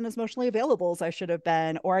I wasn't as emotionally available as I should have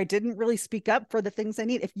been, or I didn't really speak up for the things I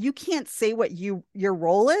need. If you can't say what your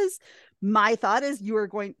role is, my thought is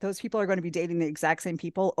those people are going to be dating the exact same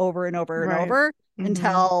people over and over and over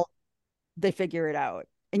until they figure it out.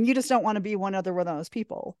 And you just don't want to be one of those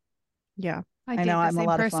people. Yeah. I know I'm a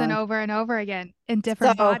lot of fun. Over and over again in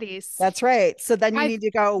different bodies. That's right. So then you need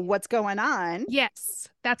to go, what's going on? Yes.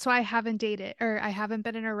 That's why I haven't dated, or I haven't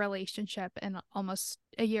been in a relationship in almost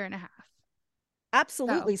a year and a half.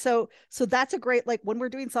 Absolutely. So that's a great, like, when we're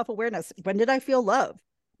doing self-awareness, when did I feel love?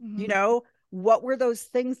 What were those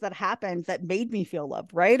things that happened that made me feel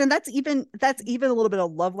loved? Right. And that's even a little bit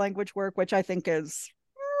of love language work, which I think is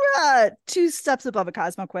 2 steps above a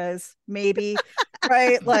Cosmo quiz, maybe.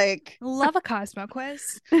 Right. Like, love a Cosmo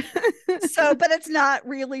quiz. So, but it's not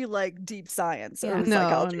really like deep science or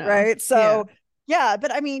psychology, right? So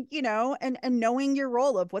but I mean, and knowing your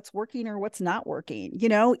role of what's working or what's not working,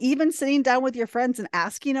 even sitting down with your friends and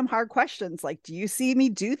asking them hard questions like, do you see me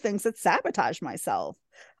do things that sabotage myself?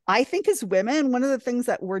 I think as women, one of the things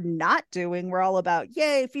that we're not doing, we're all about,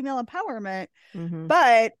 yay, female empowerment.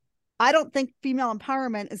 But I don't think female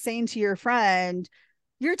empowerment is saying to your friend,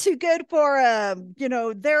 you're too good for them,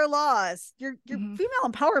 they're lost. Your female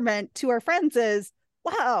empowerment to our friends is,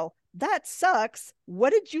 wow, that sucks.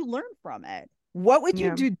 What did you learn from it? What would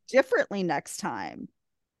you do differently next time?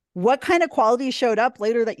 What kind of qualities showed up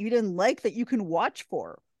later that you didn't like that you can watch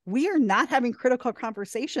for? We are not having critical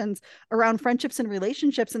conversations around friendships and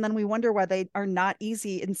relationships, and then we wonder why they are not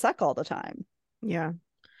easy and suck all the time. Yeah.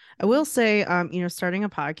 I will say, starting a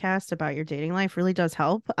podcast about your dating life really does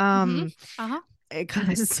help.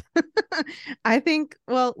 Because I think,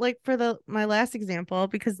 well, like for my last example,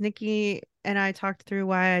 because Nikki and I talked through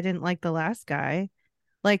why I didn't like the last guy,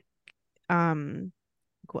 like, I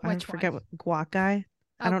forget what guac guy.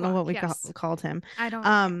 I don't know what we called him. I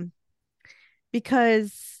don't.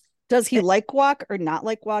 Because does he like guac or not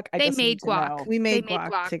like guac? They made guac. We made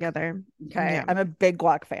guac together. Okay, yeah. I'm a big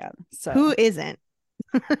guac fan. So who isn't?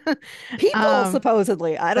 People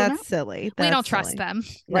supposedly, I don't know. That's silly. We That's don't trust silly. them.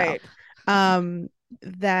 No. Right.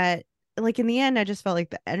 That like in the end, I just felt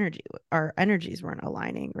like our energies weren't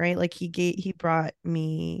aligning, right? Like he brought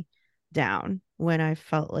me down when I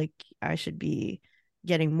felt like I should be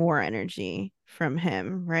getting more energy from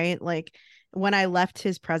him, right? Like when I left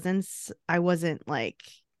his presence, I wasn't like,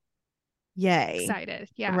 yay. Excited.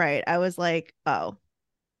 Yeah. Right. I was like, oh,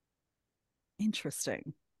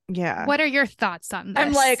 Interesting. yeah. What are your thoughts on this?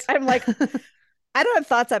 I'm like, I don't have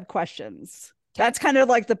thoughts, I have questions. Okay. That's kind of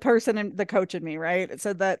like the person and the coach in me, right?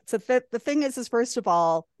 So the thing is first of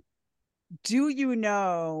all, do you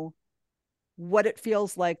know what it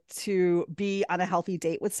feels like to be on a healthy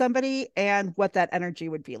date with somebody and what that energy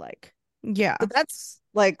would be like? Yeah. So that's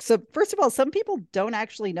like, so first of all, some people don't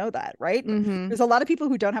actually know that, right? Mm-hmm. There's a lot of people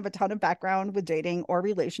who don't have a ton of background with dating or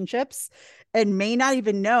relationships and may not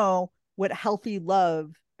even know what healthy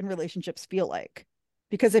love and relationships feel like.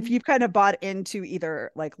 Because if you've kind of bought into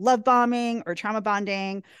either like love bombing or trauma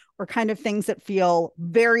bonding or kind of things that feel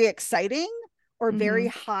very exciting or very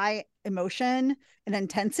high emotion and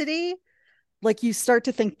intensity, like you start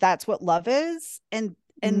to think that's what love is. And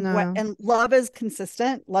love is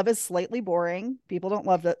consistent. Love is slightly boring. People don't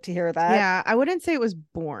love to hear that. Yeah, I wouldn't say it was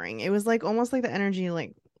boring. It was like almost like the energy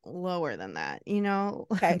like lower than that, you know?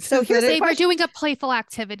 Okay. So here's they were doing a playful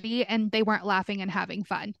activity and they weren't laughing and having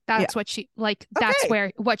fun. That's what she like. That's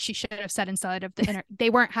where what she should have said instead of the inner. They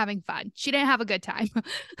weren't having fun. She didn't have a good time.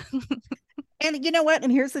 And you know what?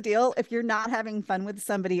 And here's the deal. If you're not having fun with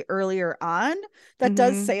somebody earlier on, that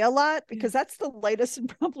does say a lot because that's the lightest and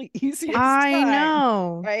probably easiest I time,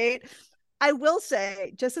 know. right? I will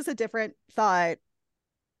say, just as a different thought,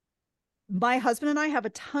 my husband and I have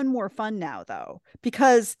a ton more fun now, though,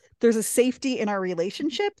 because there's a safety in our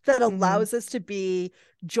relationship that allows us to be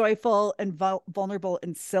joyful and vulnerable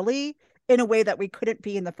and silly in a way that we couldn't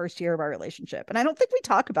be in the first year of our relationship. And I don't think we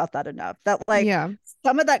talk about that enough, that like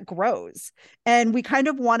some of that grows and we kind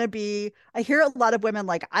of want to be, I hear a lot of women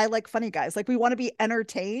like, I like funny guys. Like we want to be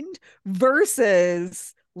entertained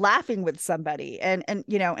versus laughing with somebody and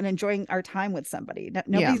you know, and enjoying our time with somebody.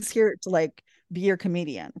 Nobody's here to like be your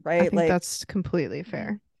comedian, right? I think that's completely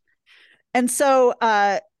fair. And so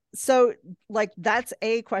like that's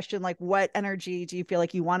a question, like what energy do you feel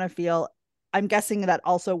like you want to feel? I'm guessing that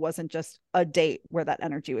also wasn't just a date where that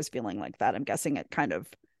energy was feeling like that. I'm guessing it kind of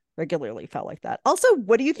regularly felt like that. Also,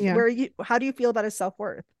 what do you how do you feel about his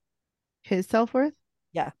self-worth? His self-worth?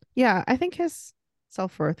 Yeah. Yeah, I think his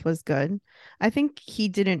self-worth was good. I think he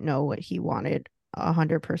didn't know what he wanted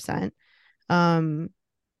 100%. And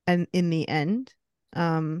in the end,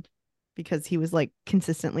 because he was like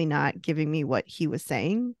consistently not giving me what he was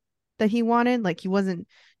saying that he wanted. Like he wasn't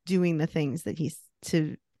doing the things that he's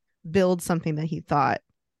to build something that he thought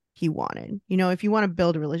he wanted. You know, if you want to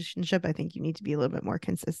build a relationship, I think you need to be a little bit more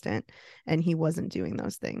consistent, and he wasn't doing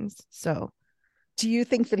those things. So do you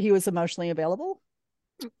think that he was emotionally available?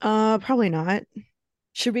 Probably not.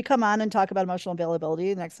 Should we come on and talk about emotional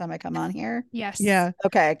availability next time I come on here? Yes. Yeah.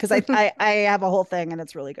 Okay, because I have a whole thing and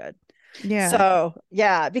it's really good. Yeah. So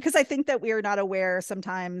yeah, because I think that we are not aware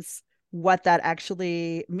sometimes what that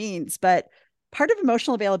actually means. But part of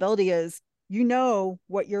emotional availability is you know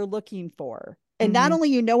what you're looking for. And not only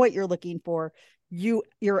you know what you're looking for,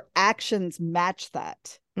 your actions match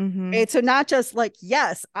that. Right. So not just like,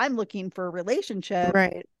 yes, I'm looking for a relationship.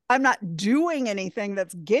 Right. I'm not doing anything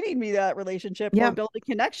that's getting me that relationship or building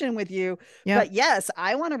connection with you. But yes,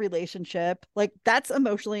 I want a relationship. Like that's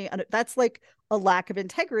emotionally, that's like a lack of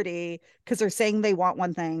integrity because they're saying they want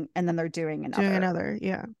one thing and then they're doing another.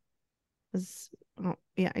 Yeah.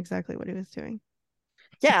 Yeah, exactly what he was doing.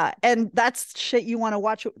 Yeah. And that's shit you want to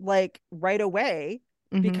watch like right away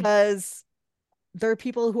because there are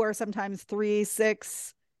people who are sometimes 3,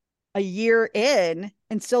 6, a year in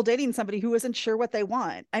and still dating somebody who isn't sure what they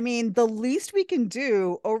want. I mean, the least we can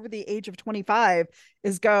do over the age of 25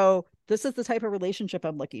 is go, this is the type of relationship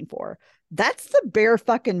I'm looking for. That's the bare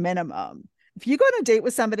fucking minimum. If you go on a date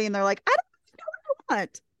with somebody and they're like, I don't know what I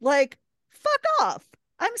want, like, fuck off.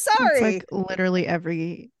 I'm sorry. It's like literally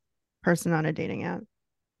every person on a dating app.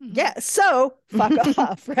 Yeah. So fuck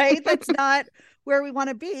off, right? That's not where we want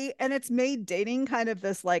to be. And it's made dating kind of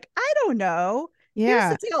this like, I don't know. Yeah.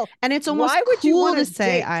 Here's the deal. And it's almost cool to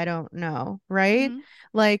say, I don't know. Right.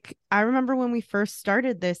 Like, I remember when we first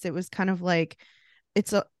started this, it was kind of like,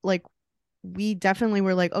 like, we definitely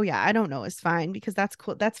were like, oh yeah, I don't know is fine because that's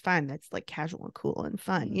cool. That's fine. That's like casual and cool and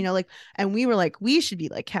fun, you know, like, and we were like, we should be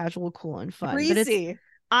like casual, cool and fun. Breezy. But it's,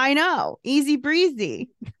 I know, easy breezy.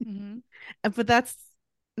 But that's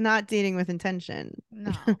not dating with intention.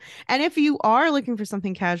 No. And if you are looking for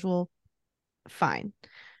something casual, fine.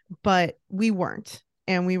 But we weren't.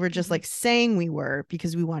 And we were just like saying we were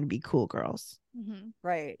because we want to be cool girls.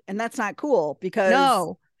 Right. And that's not cool because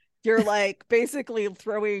no, you're like basically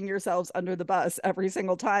throwing yourselves under the bus every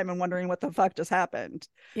single time and wondering what the fuck just happened.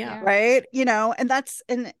 Yeah. Right. And that's,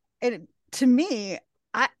 and to me,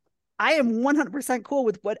 I am 100% cool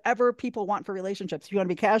with whatever people want for relationships. If you want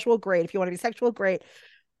to be casual, great. If you want to be sexual, great.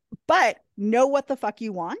 But know what the fuck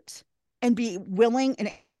you want and be willing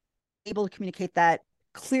and able to communicate that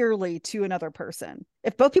clearly to another person.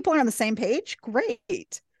 If both people are on the same page,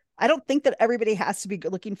 great. I don't think that everybody has to be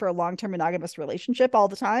looking for a long-term monogamous relationship all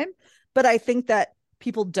the time, but I think that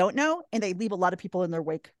people don't know and they leave a lot of people in their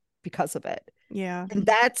wake because of it. Yeah. And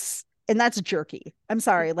that's jerky. I'm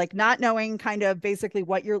sorry, like not knowing kind of basically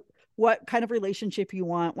what kind of relationship you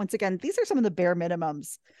want. Once again, these are some of the bare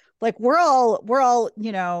minimums. Like we're all,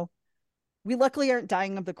 we luckily aren't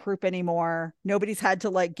dying of the croup anymore. Nobody's had to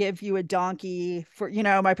like give you a donkey for,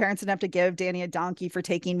 my parents didn't have to give Danny a donkey for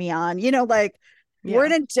taking me on, like we're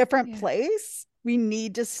in a different place. We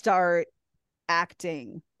need to start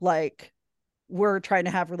acting like we're trying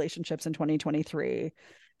to have relationships in 2023.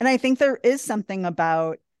 And I think there is something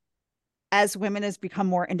about as women has become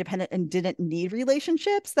more independent and didn't need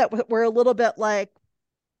relationships that we're a little bit like,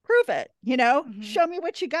 prove it, show me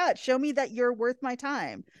what you got. Show me that you're worth my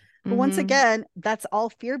time. But once again, that's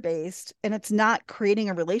all fear-based and it's not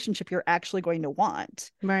creating a relationship you're actually going to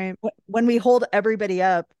want. Right. When we hold everybody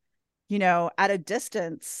up, at a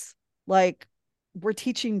distance, like we're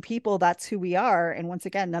teaching people that's who we are. And once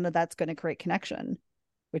again, none of that's going to create connection,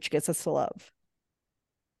 which gets us to love.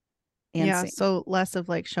 Yeah. So less of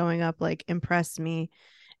like showing up, like impress me,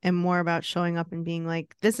 and more about showing up and being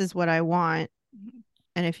like, this is what I want.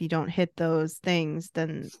 And if you don't hit those things,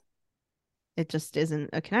 then it just isn't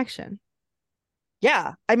a connection.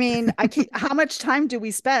 Yeah. I mean, how much time do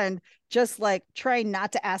we spend just like trying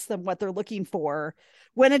not to ask them what they're looking for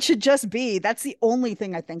when it should just be, that's the only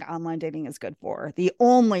thing I think online dating is good for. The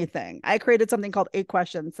only thing. I created something called 8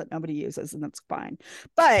 questions that nobody uses and that's fine.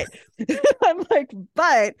 But I'm like,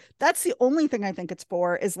 but that's the only thing I think it's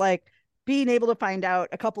for is like being able to find out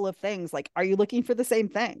a couple of things. Like, are you looking for the same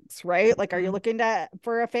things, right? Like, are you looking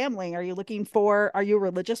for a family? Are you a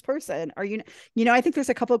religious person? Are you, I think there's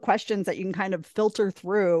a couple of questions that you can kind of filter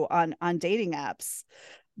through on dating apps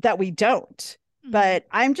that we don't. But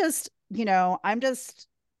I'm just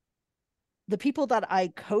the people that I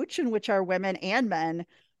coach, in which are women and men,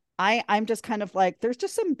 I'm just kind of like, there's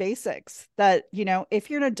just some basics that,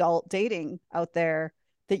 if you're an adult dating out there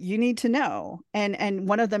that you need to know. And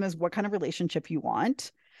one of them is what kind of relationship you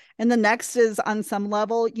want. And the next is on some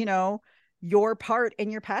level, your part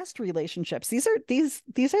in your past relationships. These are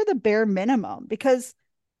the bare minimum because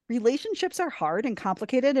relationships are hard and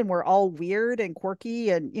complicated and we're all weird and quirky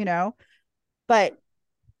and, but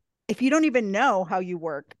if you don't even know how you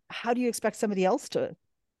work, how do you expect somebody else to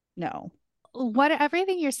know?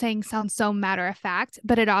 Everything you're saying sounds so matter of fact,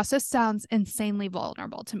 but it also sounds insanely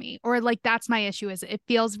vulnerable to me. Or like that's my issue is it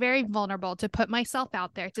feels very vulnerable to put myself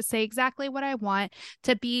out there, to say exactly what I want,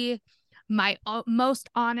 to be my most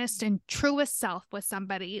honest and truest self with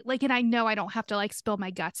somebody. Like, and I know I don't have to like spill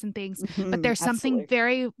my guts and things, but there's something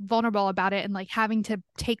very vulnerable about it. And like having to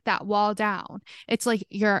take that wall down, it's like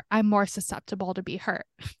I'm more susceptible to be hurt.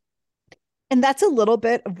 And that's a little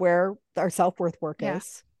bit of where our self-worth work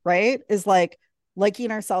is, right? Is like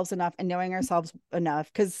liking ourselves enough and knowing ourselves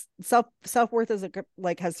enough. Because self-worth is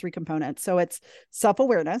has 3 components. So it's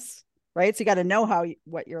self-awareness, right? So you got to know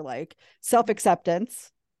what you're like.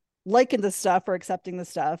 Self-acceptance, liking the stuff or accepting the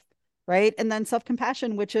stuff, right? And then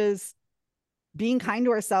self-compassion, which is being kind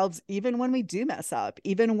to ourselves even when we do mess up,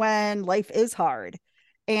 even when life is hard.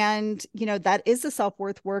 And, that is the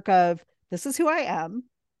self-worth work of this is who I am.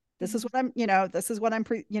 This is what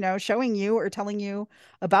I'm, showing you or telling you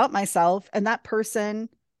about myself. And that person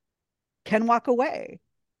can walk away.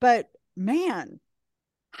 But man,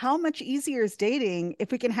 how much easier is dating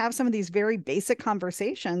if we can have some of these very basic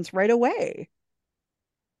conversations right away?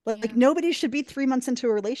 Like nobody should be 3 months into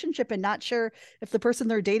a relationship and not sure if the person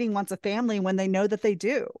they're dating wants a family when they know that they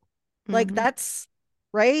do. Like that's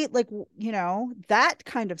right. Like, that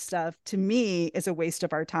kind of stuff to me is a waste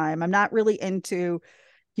of our time. I'm not really into,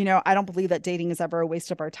 I don't believe that dating is ever a waste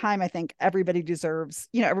of our time. I think everybody deserves,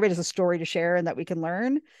 everybody has a story to share and that we can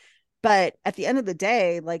learn. But at the end of the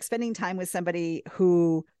day, like spending time with somebody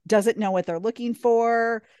who doesn't know what they're looking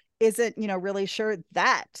for, isn't, really sure,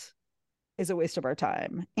 that is a waste of our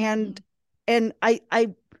time. And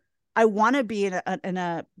I want to be in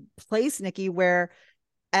a place, Nikki, where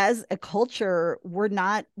as a culture,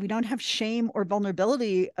 we don't have shame or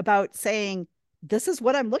vulnerability about saying, this is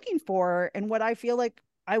what I'm looking for and what I feel like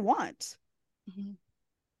I want. Mhm.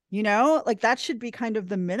 You know, like that should be kind of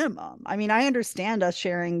the minimum. I mean, I understand us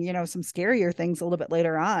sharing, some scarier things a little bit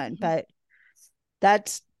later on, Mhm. but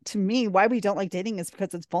that's to me why we don't like dating is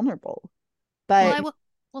because it's vulnerable. Well, But I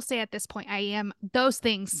will say at this point, I am those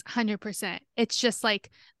things 100%. It's just like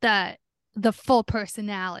the full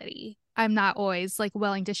personality. I'm not always like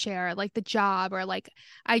willing to share like the job or like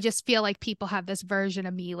I just feel like people have this version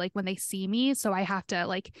of me like when they see me, so I have to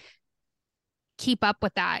like keep up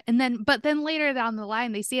with that. And then but then later down the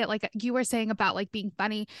line they see it like you were saying about like being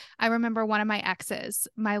funny. I remember one of my exes,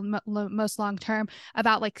 my most long term,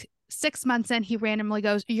 about like 6 months in, he randomly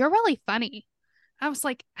goes, "You're really funny." I was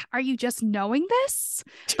like, "Are you just knowing this?"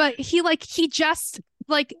 But he just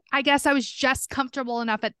like, I guess I was just comfortable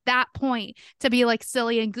enough at that point to be like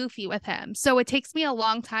silly and goofy with him. So it takes me a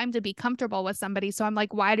long time to be comfortable with somebody. So I'm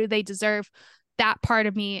like, why do they deserve that part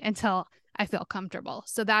of me until I feel comfortable?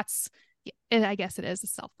 So that's it. I guess it is a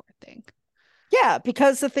self-worth thing. yeah,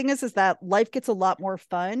 because the thing is that life gets a lot more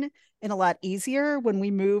fun and a lot easier when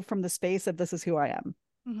we move from the space of this is who I am,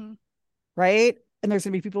 Mm-hmm. right? And there's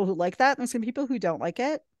going to be people who like that, and there's going to be people who don't like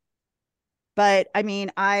it. But I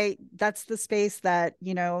mean, that's the space that,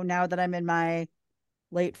 now that I'm in my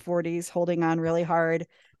late 40s, holding on really hard,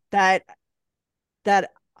 that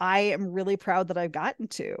I am really proud that I've gotten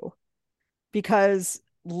to, because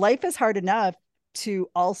life is hard enough to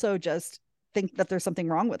also just think that there's something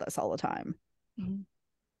wrong with us all the time. Mm-hmm.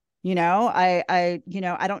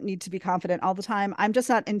 I don't need to be confident all the time. I'm just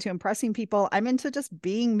not into impressing people. I'm into just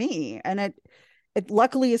being me. And it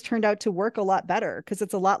luckily has turned out to work a lot better because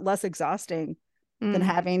it's a lot less exhausting than Mm.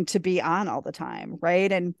 having to be on all the time.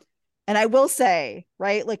 Right. And I will say,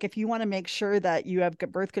 right, like if you want to make sure that you have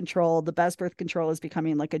good birth control, the best birth control is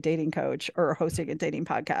becoming like a dating coach or hosting a dating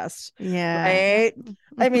podcast. Yeah. Right.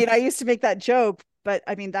 I mean, I used to make that joke, but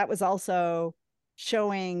I mean, that was also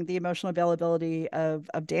showing the emotional availability of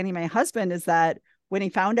Danny, my husband, is that when he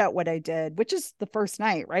found out what I did, which is the first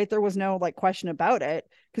night, right? There was no like question about it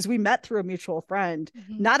because we met through a mutual friend,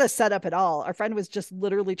 Mm-hmm. not a setup at all. Our friend was just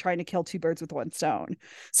literally trying to kill two birds with one stone.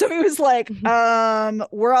 So he was like,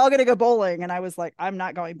 we're all gonna go bowling. And I was like, I'm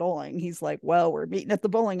not going bowling. He's like, well, we're meeting at the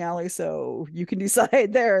bowling alley, so you can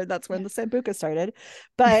decide there. That's when Yeah. the Sambuca started.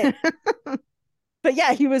 But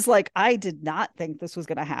yeah, he was like, I did not think this was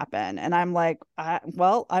going to happen. And I'm like,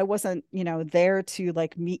 well, I wasn't, there to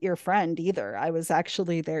like meet your friend either. I was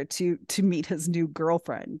actually there to meet his new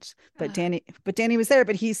girlfriend. But Uh, Danny was there.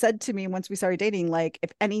 But he said to me once we started dating, like,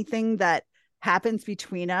 if anything that happens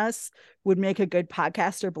between us would make a good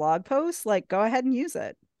podcast or blog post, like, go ahead and use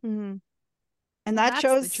it. Mhm. And well, that that's the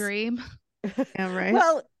shows, dream. Yeah, right.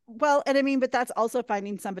 well, and I mean, but that's also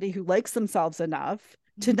finding somebody who likes themselves enough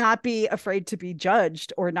to Mhm. not be afraid to be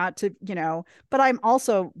judged or not to, but I'm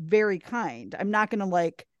also very kind. I'm not going to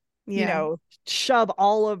like, Yeah. shove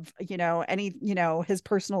all of, any, his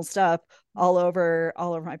personal stuff all over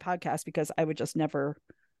my podcast, because I would just never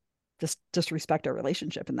disrespect our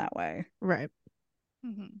relationship in that way. Right.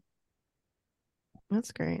 Mhm.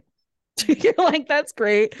 That's great. You're like, that's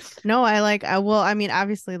great. No, I mean,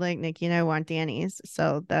 obviously, like Nikki and I want Danny's,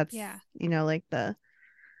 so that's, Yeah. like the,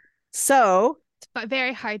 So, But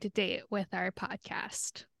very hard to date with our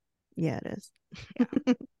podcast. yeah, it is.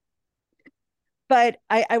 Yeah. but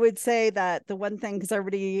I would say that the one thing, because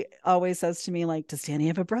everybody always says to me, like, does Danny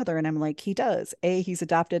have a brother? And I'm like, he does. He's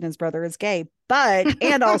adopted and his brother is gay,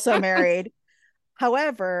 and also married.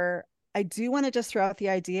 However, I do want to just throw out the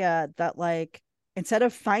idea that, like, instead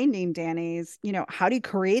of finding Danny's, how do you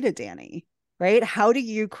create a Danny? Right? How do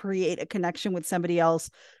you create a connection with somebody else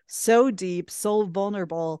so deep, so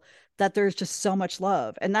vulnerable that there's just so much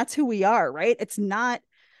love? And that's who we are, right? It's not,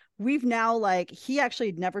 we've now, like, he actually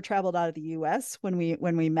had never traveled out of the US when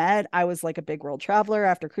we met. I was like a big world traveler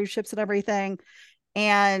after cruise ships and everything.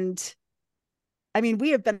 And I mean,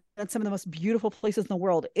 we have been at some of the most beautiful places in the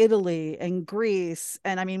world, Italy and Greece.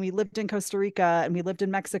 And I mean, we lived in Costa Rica and we lived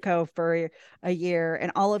in Mexico for a year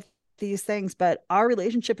and all of these things. But our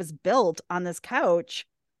relationship is built on this couch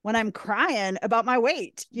when I'm crying about my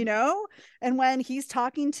weight, and when he's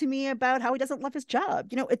talking to me about how he doesn't love his job.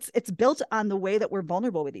 It's built on the way that we're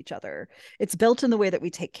vulnerable with each other. It's built in the way that we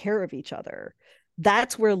take care of each other.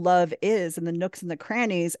 That's where love is, in the nooks and the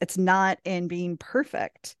crannies. It's not in being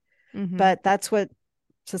perfect, Mm-hmm. but that's what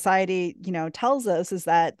society, tells us, is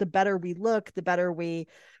that the better we look, the better we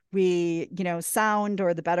sound,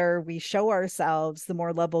 or the better we show ourselves, the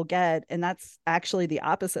more love we'll get. And that's actually the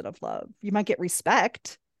opposite of love. You might get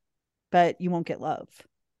respect, but you won't get love,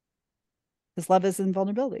 because love is in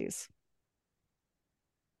vulnerabilities.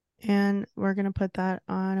 And we're gonna put that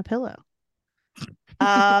on a pillow.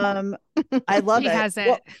 I love He it. has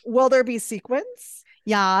it. Will there be sequence?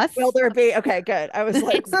 Yes. Will there be? Okay, good. I was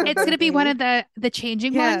like, It's gonna be one of the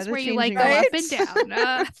changing ones the where you like changing go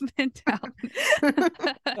ones. up and down, up and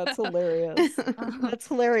down. That's hilarious. That's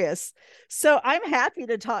hilarious. So I'm happy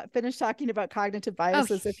to finish talking about cognitive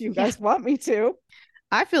biases if you guys want me to.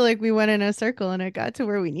 I feel like we went in a circle and it got to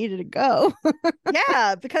where we needed to go.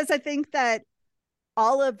 Yeah, because I think that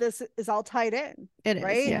all of this is all tied in. It is,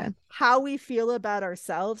 right? yeah. How we feel about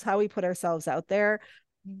ourselves, how we put ourselves out there,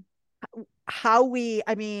 how we,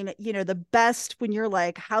 I mean, the best when you're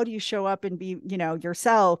like, how do you show up and be,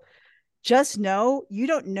 yourself? Just know you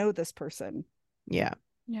don't know this person. Yeah.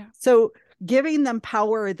 Yeah. So giving them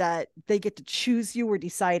power that they get to choose you or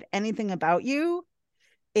decide anything about you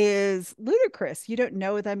is ludicrous. You don't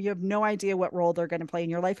know them. You have no idea what role they're going to play in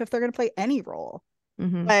your life, if they're going to play any role.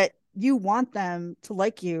 Mm-hmm. But you want them to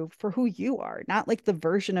like you for who you are, not like the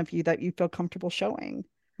version of you that you feel comfortable showing.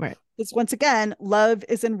 Right. Because once again, love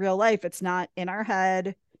is in real life. It's not in our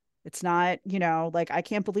head. It's not, like, I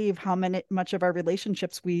can't believe how much of our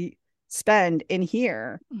relationships we spend in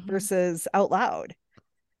here versus out loud.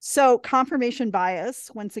 So confirmation bias,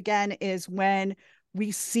 once again, is when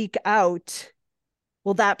we seek out,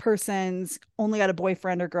 well, that person's only got a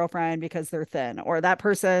boyfriend or girlfriend because they're thin, or that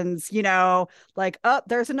person's, like, oh,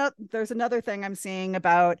 there's another thing I'm seeing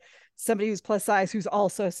about somebody who's plus size who's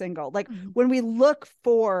also single. Like when we look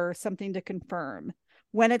for something to confirm,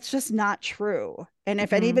 when it's just not true. And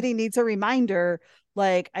if anybody needs a reminder,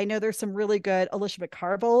 like, I know there's some really good, Alicia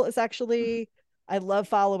McCarville is actually, I love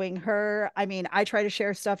following her. I mean, I try to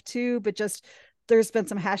share stuff too, but just there's been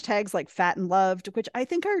some hashtags like fat and loved, which I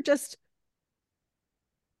think are just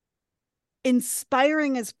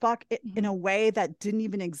inspiring as fuck in a way that didn't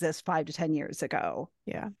even exist 5 to 10 years ago.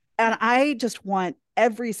 Yeah. And I just want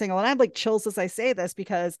every single, and I'm like chills as I say this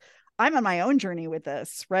because I'm on my own journey with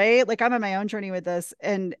this, right? Like I'm on my own journey with this.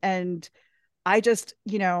 And I just,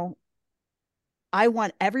 I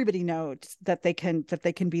want everybody to know that they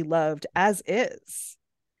can be loved as is.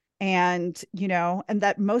 And, and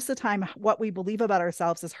that most of the time, what we believe about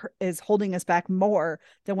ourselves is holding us back more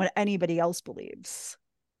than what anybody else believes.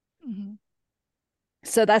 Mm-hmm.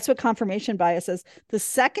 So that's what confirmation bias is. The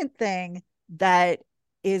second thing that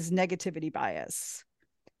is negativity bias.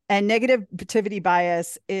 And negativity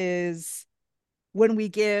bias is when we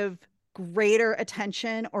give greater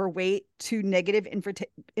attention or weight to negative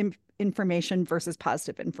information versus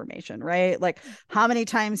positive information, right? Like how many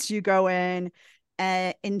times do you go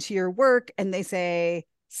into your work and they say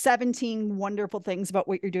 17 wonderful things about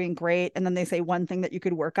what you're doing great, and then they say one thing that you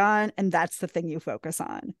could work on, and that's the thing you focus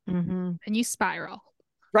on. And you spiral.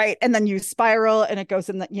 Right. And then you spiral and it goes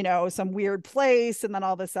in some weird place. And then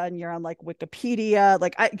all of a sudden you're on like Wikipedia.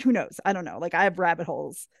 Like, who knows? I don't know. Like I have rabbit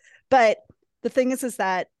holes. But the thing is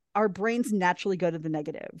that our brains naturally go to the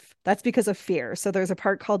negative. That's because of fear. So there's a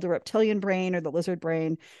part called the reptilian brain or the lizard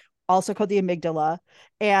brain, also called the amygdala.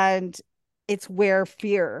 And it's where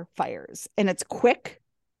fear fires, and it's quick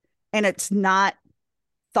and it's not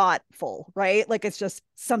thoughtful, right? Like it's just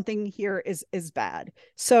something here is bad.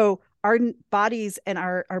 So our bodies and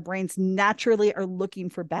our brains naturally are looking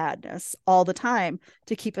for badness all the time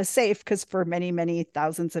to keep us safe, because for many, many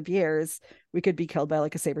thousands of years, we could be killed by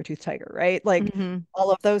like a saber-toothed tiger, right? Like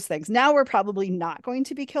all of those things. Now we're probably not going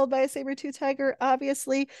to be killed by a saber-toothed tiger,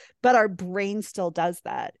 obviously, but our brain still does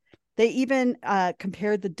that. They even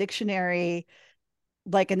compared the dictionary,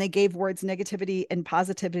 like, and they gave words negativity and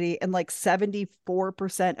positivity, and like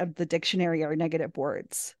 74% of the dictionary are negative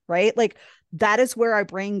words, right? Like that is where our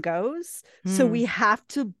brain goes. So we have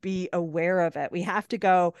to be aware of it. We have to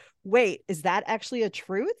go, wait, is that actually a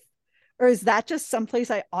truth? Or is that just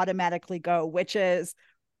someplace I automatically go, which is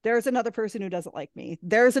there's another person who doesn't like me.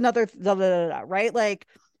 There's another, right? Like,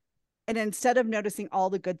 and instead of noticing all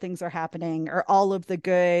the good things are happening, or all of the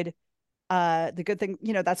good thing,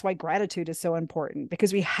 that's why gratitude is so important,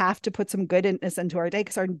 because we have to put some goodness into our day,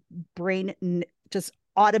 because our brain just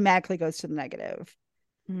automatically goes to the negative.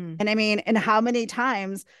 And I mean, and how many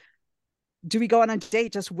times do we go on a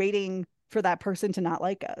date just waiting for that person to not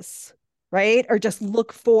like us, right? Or just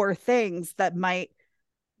look for things that might,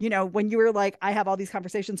 when you were like, I have all these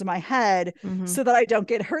conversations in my head so that I don't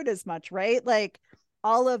get hurt as much, right? Like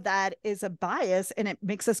all of that is a bias, and it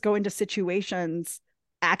makes us go into situations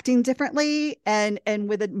acting differently and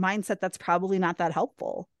with a mindset that's probably not that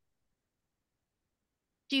helpful.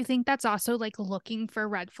 Do you think that's also like looking for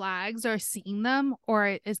red flags or seeing them,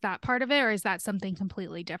 or is that part of it, or is that something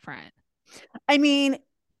completely different? I mean,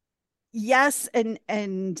 yes and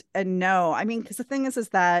no. I mean, because the thing is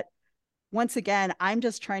that once again, I'm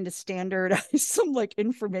just trying to standardize some like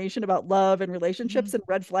information about love and relationships and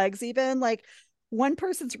red flags. Even like one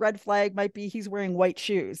person's red flag might be he's wearing white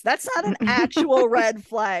shoes. That's not an actual red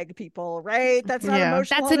flag, people, right? That's not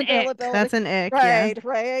emotional That's an ick. unavailability. That's an ick. Right,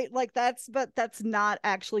 right. Like but that's not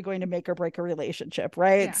actually going to make or break a relationship,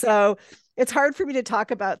 right? Yeah. So it's hard for me to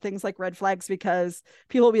talk about things like red flags because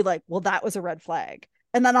people will be like, well, that was a red flag.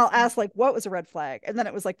 And then I'll ask like, what was a red flag? And then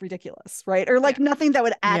it was like ridiculous, right? Or like nothing that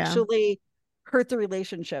would actually hurt the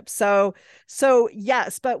relationship. So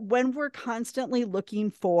yes, but when we're constantly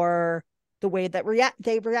looking for the way that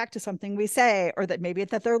they react to something we say, or that maybe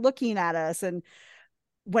that they're looking at us, and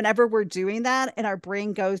whenever we're doing that and our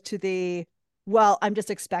brain goes to the, well, I'm just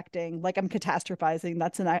expecting, like I'm catastrophizing.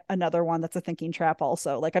 That's another one that's a thinking trap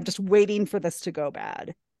also. Like I'm just waiting for this to go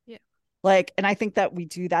bad. Yeah. Like, and I think that we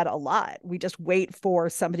do that a lot. We just wait for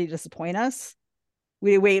somebody to disappoint us.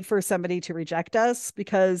 We wait for somebody to reject us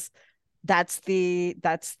because that's the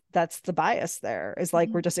bias there, is like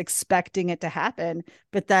we're just expecting it to happen.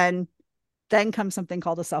 But then comes something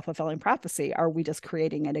called a self-fulfilling prophecy. Are we just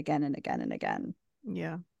creating it again and again and again?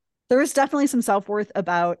 Yeah. There is definitely some self-worth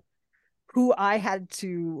about who I had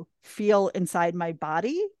to feel inside my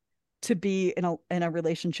body to be in a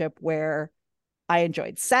relationship where I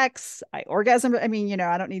enjoyed sex, I orgasm. I mean, you know,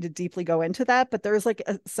 I don't need to deeply go into that, but there's like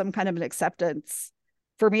some kind of an acceptance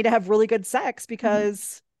for me to have really good sex,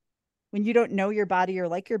 because when you don't know your body or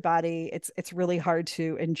like your body, it's really hard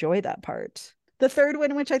to enjoy that part. The third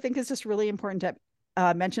one, which I think is just really important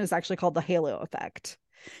to mention, is actually called the halo effect.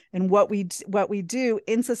 And what we do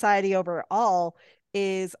in society overall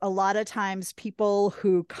is a lot of times people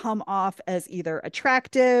who come off as either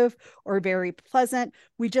attractive or very pleasant,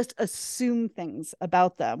 we just assume things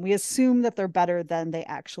about them. We assume that they're better than they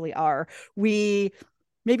actually are. We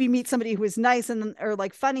maybe meet somebody who is nice and or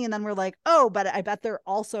like funny, and then we're like, oh, but I bet they're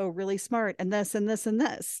also really smart and this and this and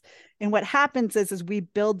this. And what happens is we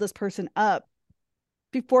build this person up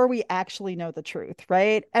before we actually know the truth,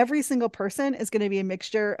 right? Every single person is going to be a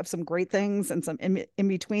mixture of some great things and some in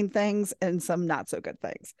between things and some not so good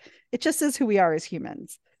things. It just is who we are as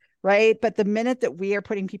humans, right? But the minute that we are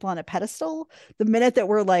putting people on a pedestal, the minute that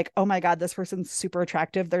we're like, oh my God, this person's super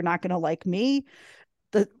attractive, they're not going to like me,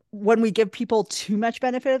 when we give people too much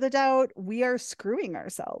benefit of the doubt, we are screwing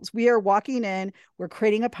ourselves. We are walking in, we're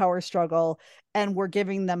creating a power struggle, and we're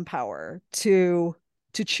giving them power to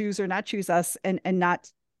choose or not choose us, and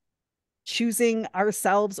not choosing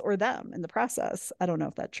ourselves or them in the process. I don't know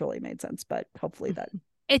if that truly made sense, but hopefully that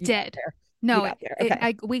it did. No,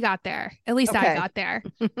 okay. We got there. At least I got there.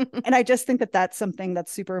 And I just think that that's something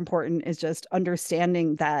that's super important, is just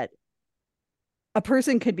understanding that a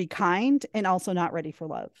person could be kind and also not ready for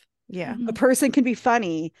love. Yeah. A person can be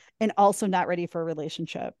funny and also not ready for a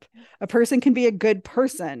relationship. A person can be a good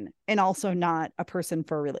person and also not a person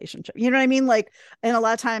for a relationship. You know what I mean? Like, and a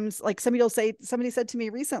lot of times, like somebody said to me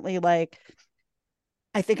recently, like,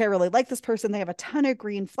 I think I really like this person. They have a ton of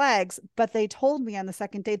green flags, but they told me on the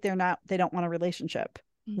second date they don't want a relationship.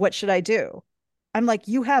 What should I do? I'm like,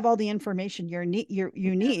 you have all the information you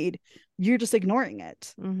need. You're just ignoring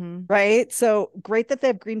it. Right. So great that they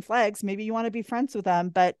have green flags. Maybe you want to be friends with them,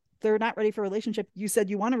 but they're not ready for a relationship. You said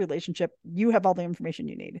you want a relationship. You have all the information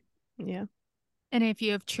you need. Yeah. And if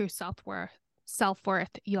you have true self-worth,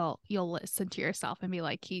 you'll listen to yourself and be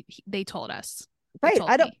like, they told us. Right.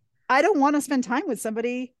 I don't want to spend time with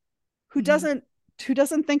somebody who doesn't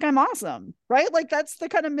think I'm awesome. Right. Like that's the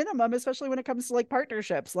kind of minimum, especially when it comes to like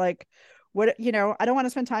partnerships. Like what, you know, I don't want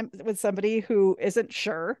to spend time with somebody who isn't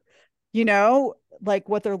sure, you know, like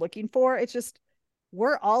what they're looking for. It's just,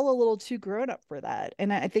 we're all a little too grown up for that.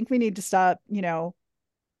 And I think we need to stop, you know,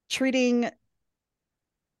 treating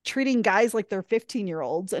guys like they're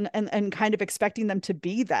 15-year-olds and kind of expecting them to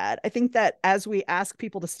be that. I think that as we ask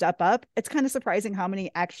people to step up, it's kind of surprising how many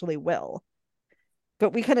actually will.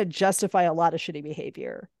 But we kind of justify a lot of shitty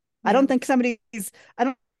behavior. Yeah. I don't think somebody's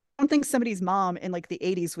mom in like the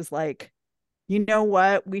 80s was like, you know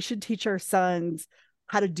what, we should teach our sons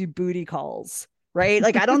how to do booty calls. Right.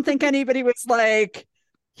 Like, I don't think anybody was like,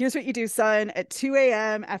 here's what you do, son, at 2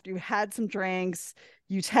 a.m. after you had some drinks,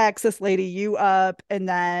 you text this lady you up and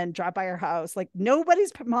then drop by her house. Like,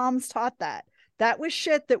 nobody's moms taught that. That was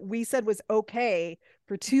shit that we said was okay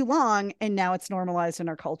for too long. And now it's normalized in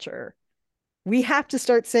our culture. We have to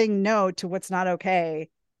start saying no to what's not okay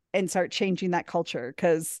and start changing that culture.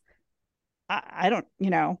 Cause I don't, you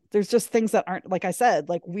know, there's just things that aren't, like I said,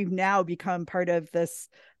 like we've now become part of this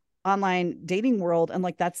online dating world, and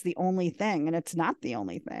like that's the only thing, and it's not the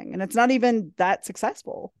only thing, and it's not even that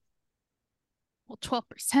successful. Well,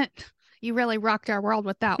 12%, You really rocked our world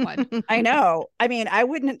with that one. I know. I mean, I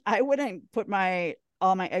wouldn't put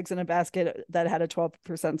all my eggs in a basket that had a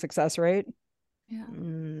 12% success rate. Yeah.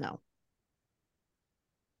 No.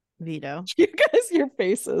 Veto. You guys, your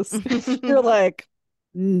faces. You're like,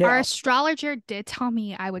 no. Our astrologer did tell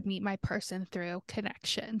me I would meet my person through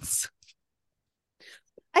connections.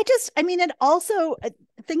 I mean, and also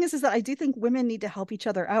the thing is that I do think women need to help each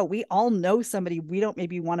other out. We all know somebody we don't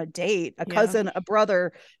maybe want to date, a cousin, a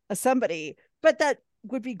brother, a somebody, but that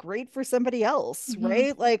would be great for somebody else,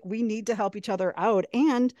 right? Like we need to help each other out.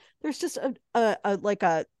 And there's just a like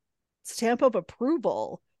a stamp of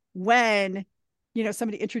approval when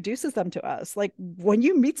somebody introduces them to us. Like when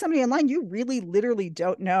you meet somebody online, you really literally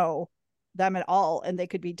don't know them at all, and they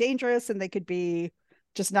could be dangerous and they could be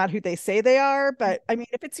just not who they say they are. But I mean,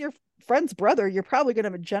 if it's your friend's brother, you're probably going to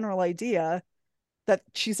have a general idea that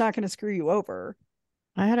she's not going to screw you over.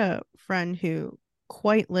 I had a friend who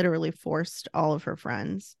quite literally forced all of her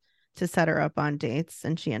friends to set her up on dates,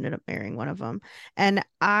 and she ended up marrying one of them. And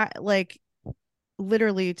I like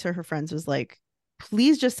literally to her friends was like,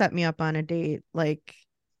 please just set me up on a date, like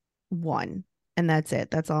one, and that's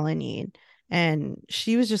it. That's all I need. And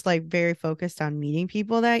she was just like very focused on meeting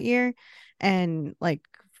people that year and like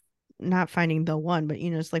not finding the one, but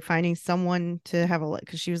just like finding someone to have a look,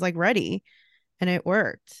 because she was like ready and it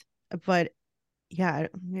worked. But yeah,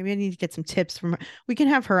 maybe I need to get some tips from her. We can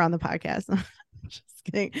have her on the podcast. Just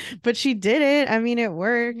kidding. But she did it. I mean, it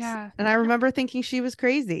worked. Yeah. And I remember thinking she was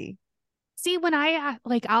crazy. See, when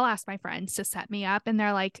I'll ask my friends to set me up and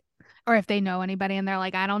they're like, or if they know anybody and they're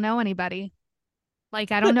like, I don't know anybody.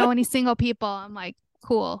 Like, I don't know any single people. I'm like,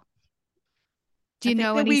 cool. Do you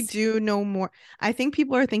know any? We do know more. I think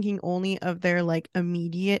people are thinking only of their like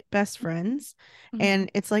immediate best friends. And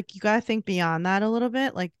it's like, you got to think beyond that a little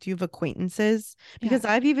bit. Like, do you have acquaintances? Because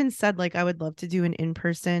I've even said like, I would love to do an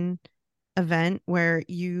in-person event where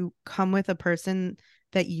you come with a person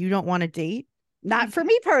that you don't want to date. Not for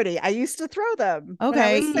me party. I used to throw them. Okay. When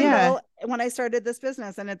I was single, when I started this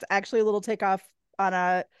business, and it's actually a little takeoff on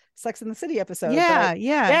a Sex in the City episode.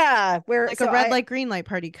 Yeah. Where like a red light, green light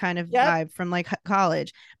party kind of vibe from like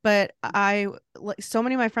college. But so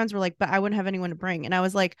many of my friends were like, but I wouldn't have anyone to bring. And I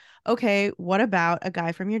was like, okay, what about a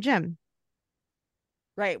guy from your gym?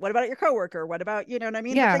 Right. What about your coworker? What about, you know what I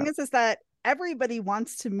mean? Yeah. The thing is that everybody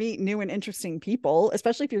wants to meet new and interesting people,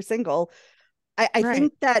 especially if you're single.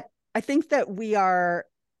 I think that we are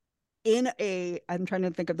I'm trying to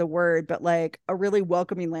think of the word, but like a really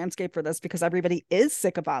welcoming landscape for this, because everybody is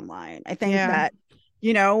sick of online. I think that,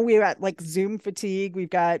 we've got like Zoom fatigue. We've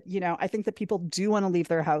got, I think that people do want to leave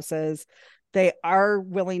their houses. They are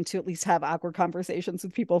willing to at least have awkward conversations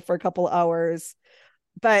with people for a couple hours.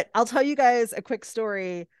 But I'll tell you guys a quick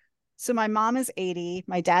story. So my mom is 80.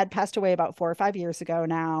 My dad passed away about 4 or 5 years ago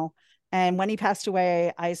now. And when he passed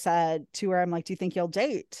away, I said to her, I'm like, do you think you'll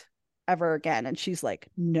date ever again? And she's like,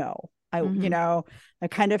 no. I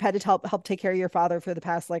kind of had to help take care of your father for the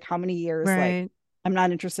past like how many years? Right. Like, I'm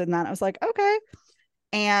not interested in that. I was like, okay.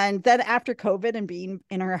 And then after COVID and being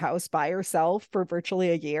in her house by herself for virtually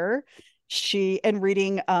a year, and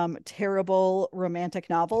reading terrible romantic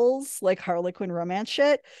novels, like Harlequin romance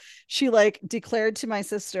shit, she like declared to my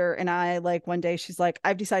sister and I, like one day she's like,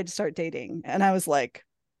 I've decided to start dating. And I was like,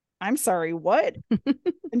 I'm sorry, what?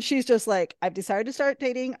 And she's just like, I've decided to start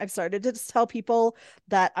dating. I've started to tell people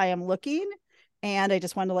that I am looking, and I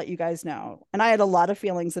just wanted to let you guys know. And I had a lot of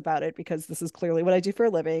feelings about it because this is clearly what I do for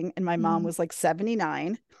a living. And my mom was like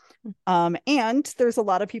 79. And there's a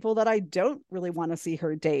lot of people that I don't really want to see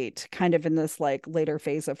her date kind of in this like later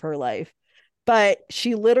phase of her life. But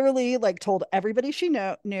she literally like told everybody she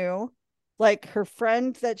knew. Like her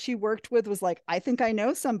friend that she worked with was like, I think I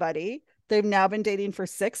know somebody. They've now been dating for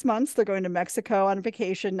 6 months. They're going to Mexico on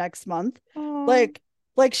vacation next month. Aww.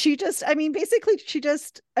 Like she just, I mean, basically she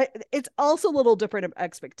just, it's also a little different of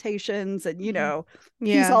expectations. And, he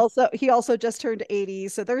also just turned 80.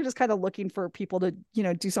 So they're just kind of looking for people to,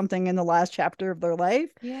 do something in the last chapter of their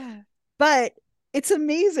life. Yeah. But it's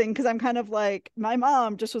amazing because I'm kind of like, my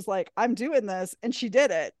mom just was like, I'm doing this. And she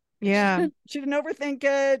did it. Yeah. She didn't overthink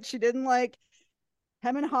it. She didn't like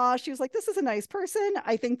hem and haw. She was like, this is a nice person.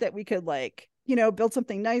 I think that we could like, build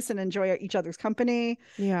something nice and enjoy each other's company.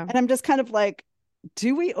 Yeah. And I'm just kind of like,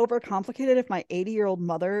 do we overcomplicate it if my 80-year-old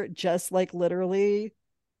mother just like literally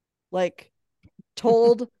like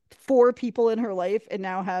told 4 people in her life and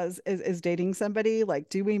now is dating somebody? Like,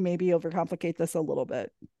 do we maybe overcomplicate this a little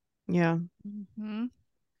bit? Yeah. Mm-hmm.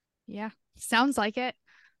 Yeah. Sounds like it.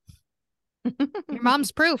 Your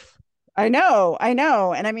mom's proof. I know.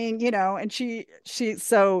 And I mean, and she,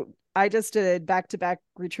 so I just did back-to-back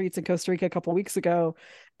retreats in Costa Rica a couple weeks ago.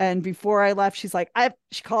 And before I left, she's like,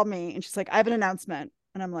 she called me and she's like, I have an announcement.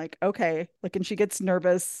 And I'm like, okay. Like, and she gets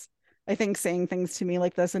nervous, I think, saying things to me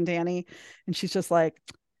like this and Danny. And she's just like,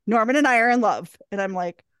 Norman and I are in love. And I'm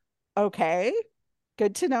like, okay,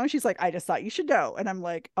 good to know. She's like, I just thought you should know. And I'm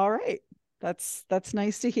like, all right, that's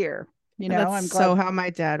nice to hear. You know, That's I'm glad. so how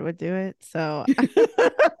my dad would do it. So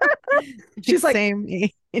She's like, same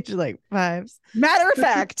age, like vibes. matter of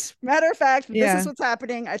fact, Yeah. this is what's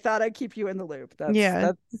happening. I thought I'd keep you in the loop.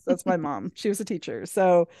 Yeah. That's my mom. She was a teacher.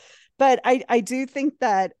 So, but I do think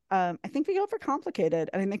that I think we overcomplicate it,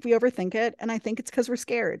 and I think we overthink it, and I think it's because we're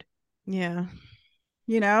scared. Yeah.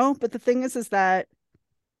 You know, but the thing is that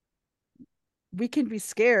we can be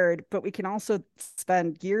scared, but we can also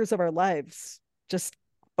spend years of our lives just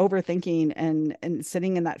overthinking and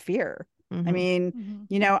sitting in that fear. I mean,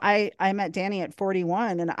 you know, I met Danny at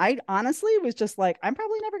 41, and I honestly was just like, I'm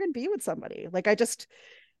probably never going to be with somebody. Like, I just,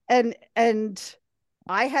 and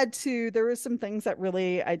I had to, there was some things that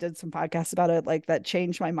really, I did some podcasts about it, like that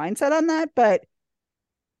changed my mindset on that. But,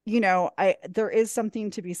 you know, there is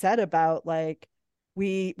something to be said about like,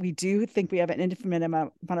 we do think we have an infinite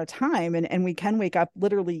amount of time, and we can wake up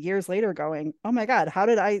literally years later going, oh my God, how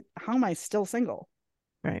am I still single?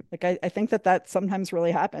 Right. Like, I think that sometimes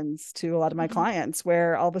really happens to a lot of my clients,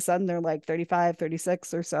 where all of a sudden they're like 35,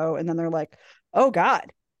 36 or so. And then they're like, oh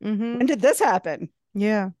God, when did this happen?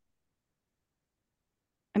 Yeah.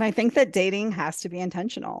 And I think that dating has to be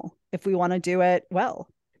intentional if we want to do it well.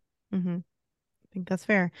 I think that's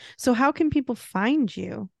fair. So how can people find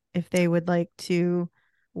you if they would like to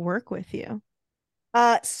work with you?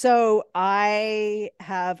 So I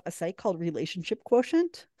have a site called Relationship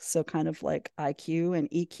Quotient. So kind of like IQ and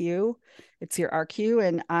EQ. It's your RQ.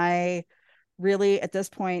 And I really, at this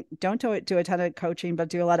point, don't do a ton of coaching, but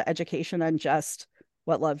do a lot of education on just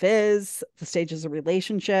what love is, the stages of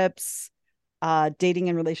relationships, dating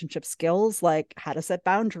and relationship skills, like how to set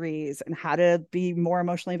boundaries and how to be more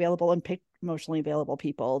emotionally available and pick emotionally available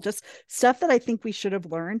people. Just stuff that I think we should have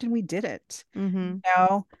learned and we didn't. You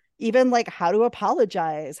know, even like how to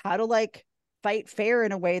apologize, how to like fight fair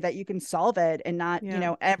in a way that you can solve it and not, you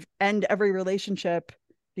know, end every relationship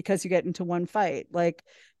because you get into one fight. Like,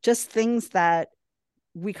 just things that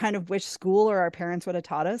we kind of wish school or our parents would have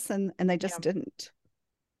taught us, and they just didn't.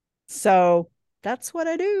 So that's what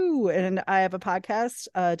I do. And I have a podcast,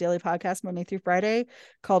 a daily podcast, Monday through Friday,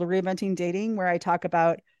 called Reinventing Dating, where I talk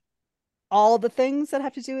about all the things that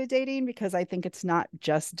have to do with dating, because I think it's not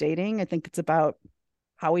just dating. I think it's about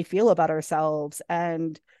how we feel about ourselves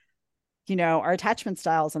and, you know, our attachment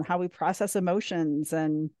styles and how we process emotions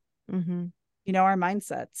and, you know, our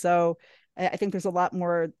mindset. So I think there's a lot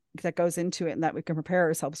more that goes into it and that we can prepare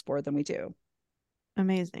ourselves for than we do.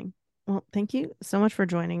 Amazing. Well, thank you so much for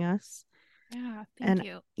joining us. Yeah, thank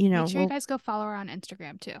you. You know, make sure you guys go follow her on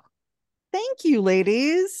Instagram too. Thank you,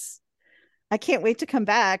 ladies. I can't wait to come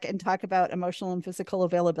back and talk about emotional and physical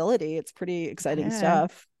availability. It's pretty exciting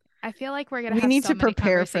stuff. I feel like we're gonna we have need so to many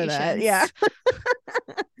prepare for that. Yeah.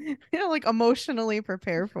 conversations. You know, like emotionally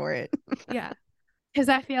prepare for it. Yeah. Because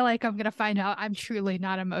I feel like I'm gonna find out I'm truly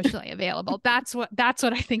not emotionally available. That's what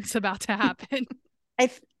I think's about to happen.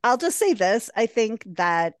 I'll just say this. I think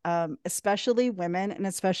that especially women, and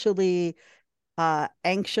especially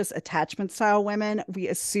anxious attachment style women, we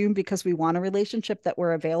assume because we want a relationship that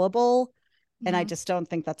we're available. And I just don't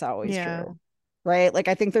think that's always true. Right? Like,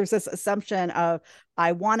 I think there's this assumption of,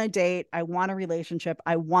 I want a date, I want a relationship,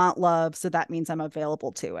 I want love, so that means I'm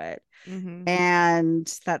available to it.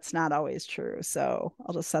 And that's not always true. So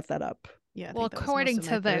I'll just set that up. Yeah. Well, according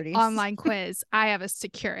to the online quiz, I have a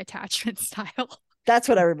secure attachment style. That's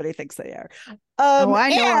what everybody thinks they are. I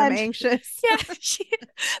know I'm anxious. Yeah.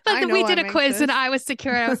 We did a quiz and I was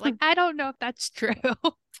secure. And I was like, I don't know if that's true.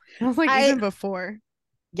 I was like, even before.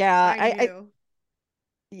 Yeah.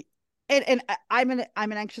 And I'm an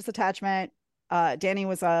anxious attachment. Danny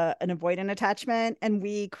was an avoidant attachment, and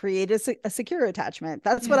we created a secure attachment.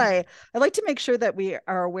 That's what I like to make sure that we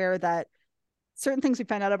are aware that certain things we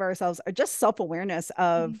find out of ourselves are just self-awareness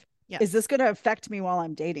of, is this going to affect me while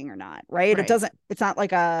I'm dating or not? Right. It's not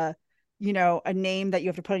like a name that you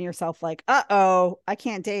have to put on yourself, like, I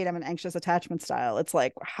can't date, I'm an anxious attachment style. It's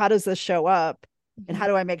like, how does this show up? And how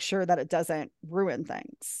do I make sure that it doesn't ruin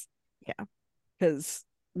things? Yeah. Because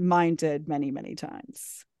mine did many, many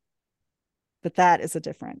times. But that's a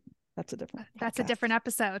different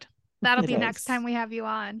episode. That'll be next time we have you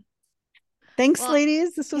on. Thanks,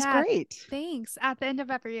 ladies. This was great. Thanks. At the end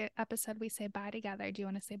of every episode, we say bye together. Do you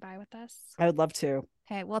want to say bye with us? I would love to.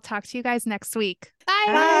 Okay, we'll talk to you guys next week.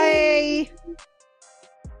 Bye.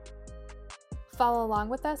 Bye. Follow along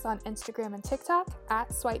with us on Instagram and TikTok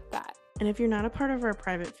at Swipe Bat. And if you're not a part of our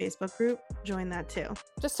private Facebook group, join that too.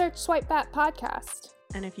 Just search Swipe Bat Podcast.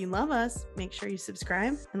 And if you love us, make sure you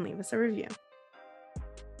subscribe and leave us a review.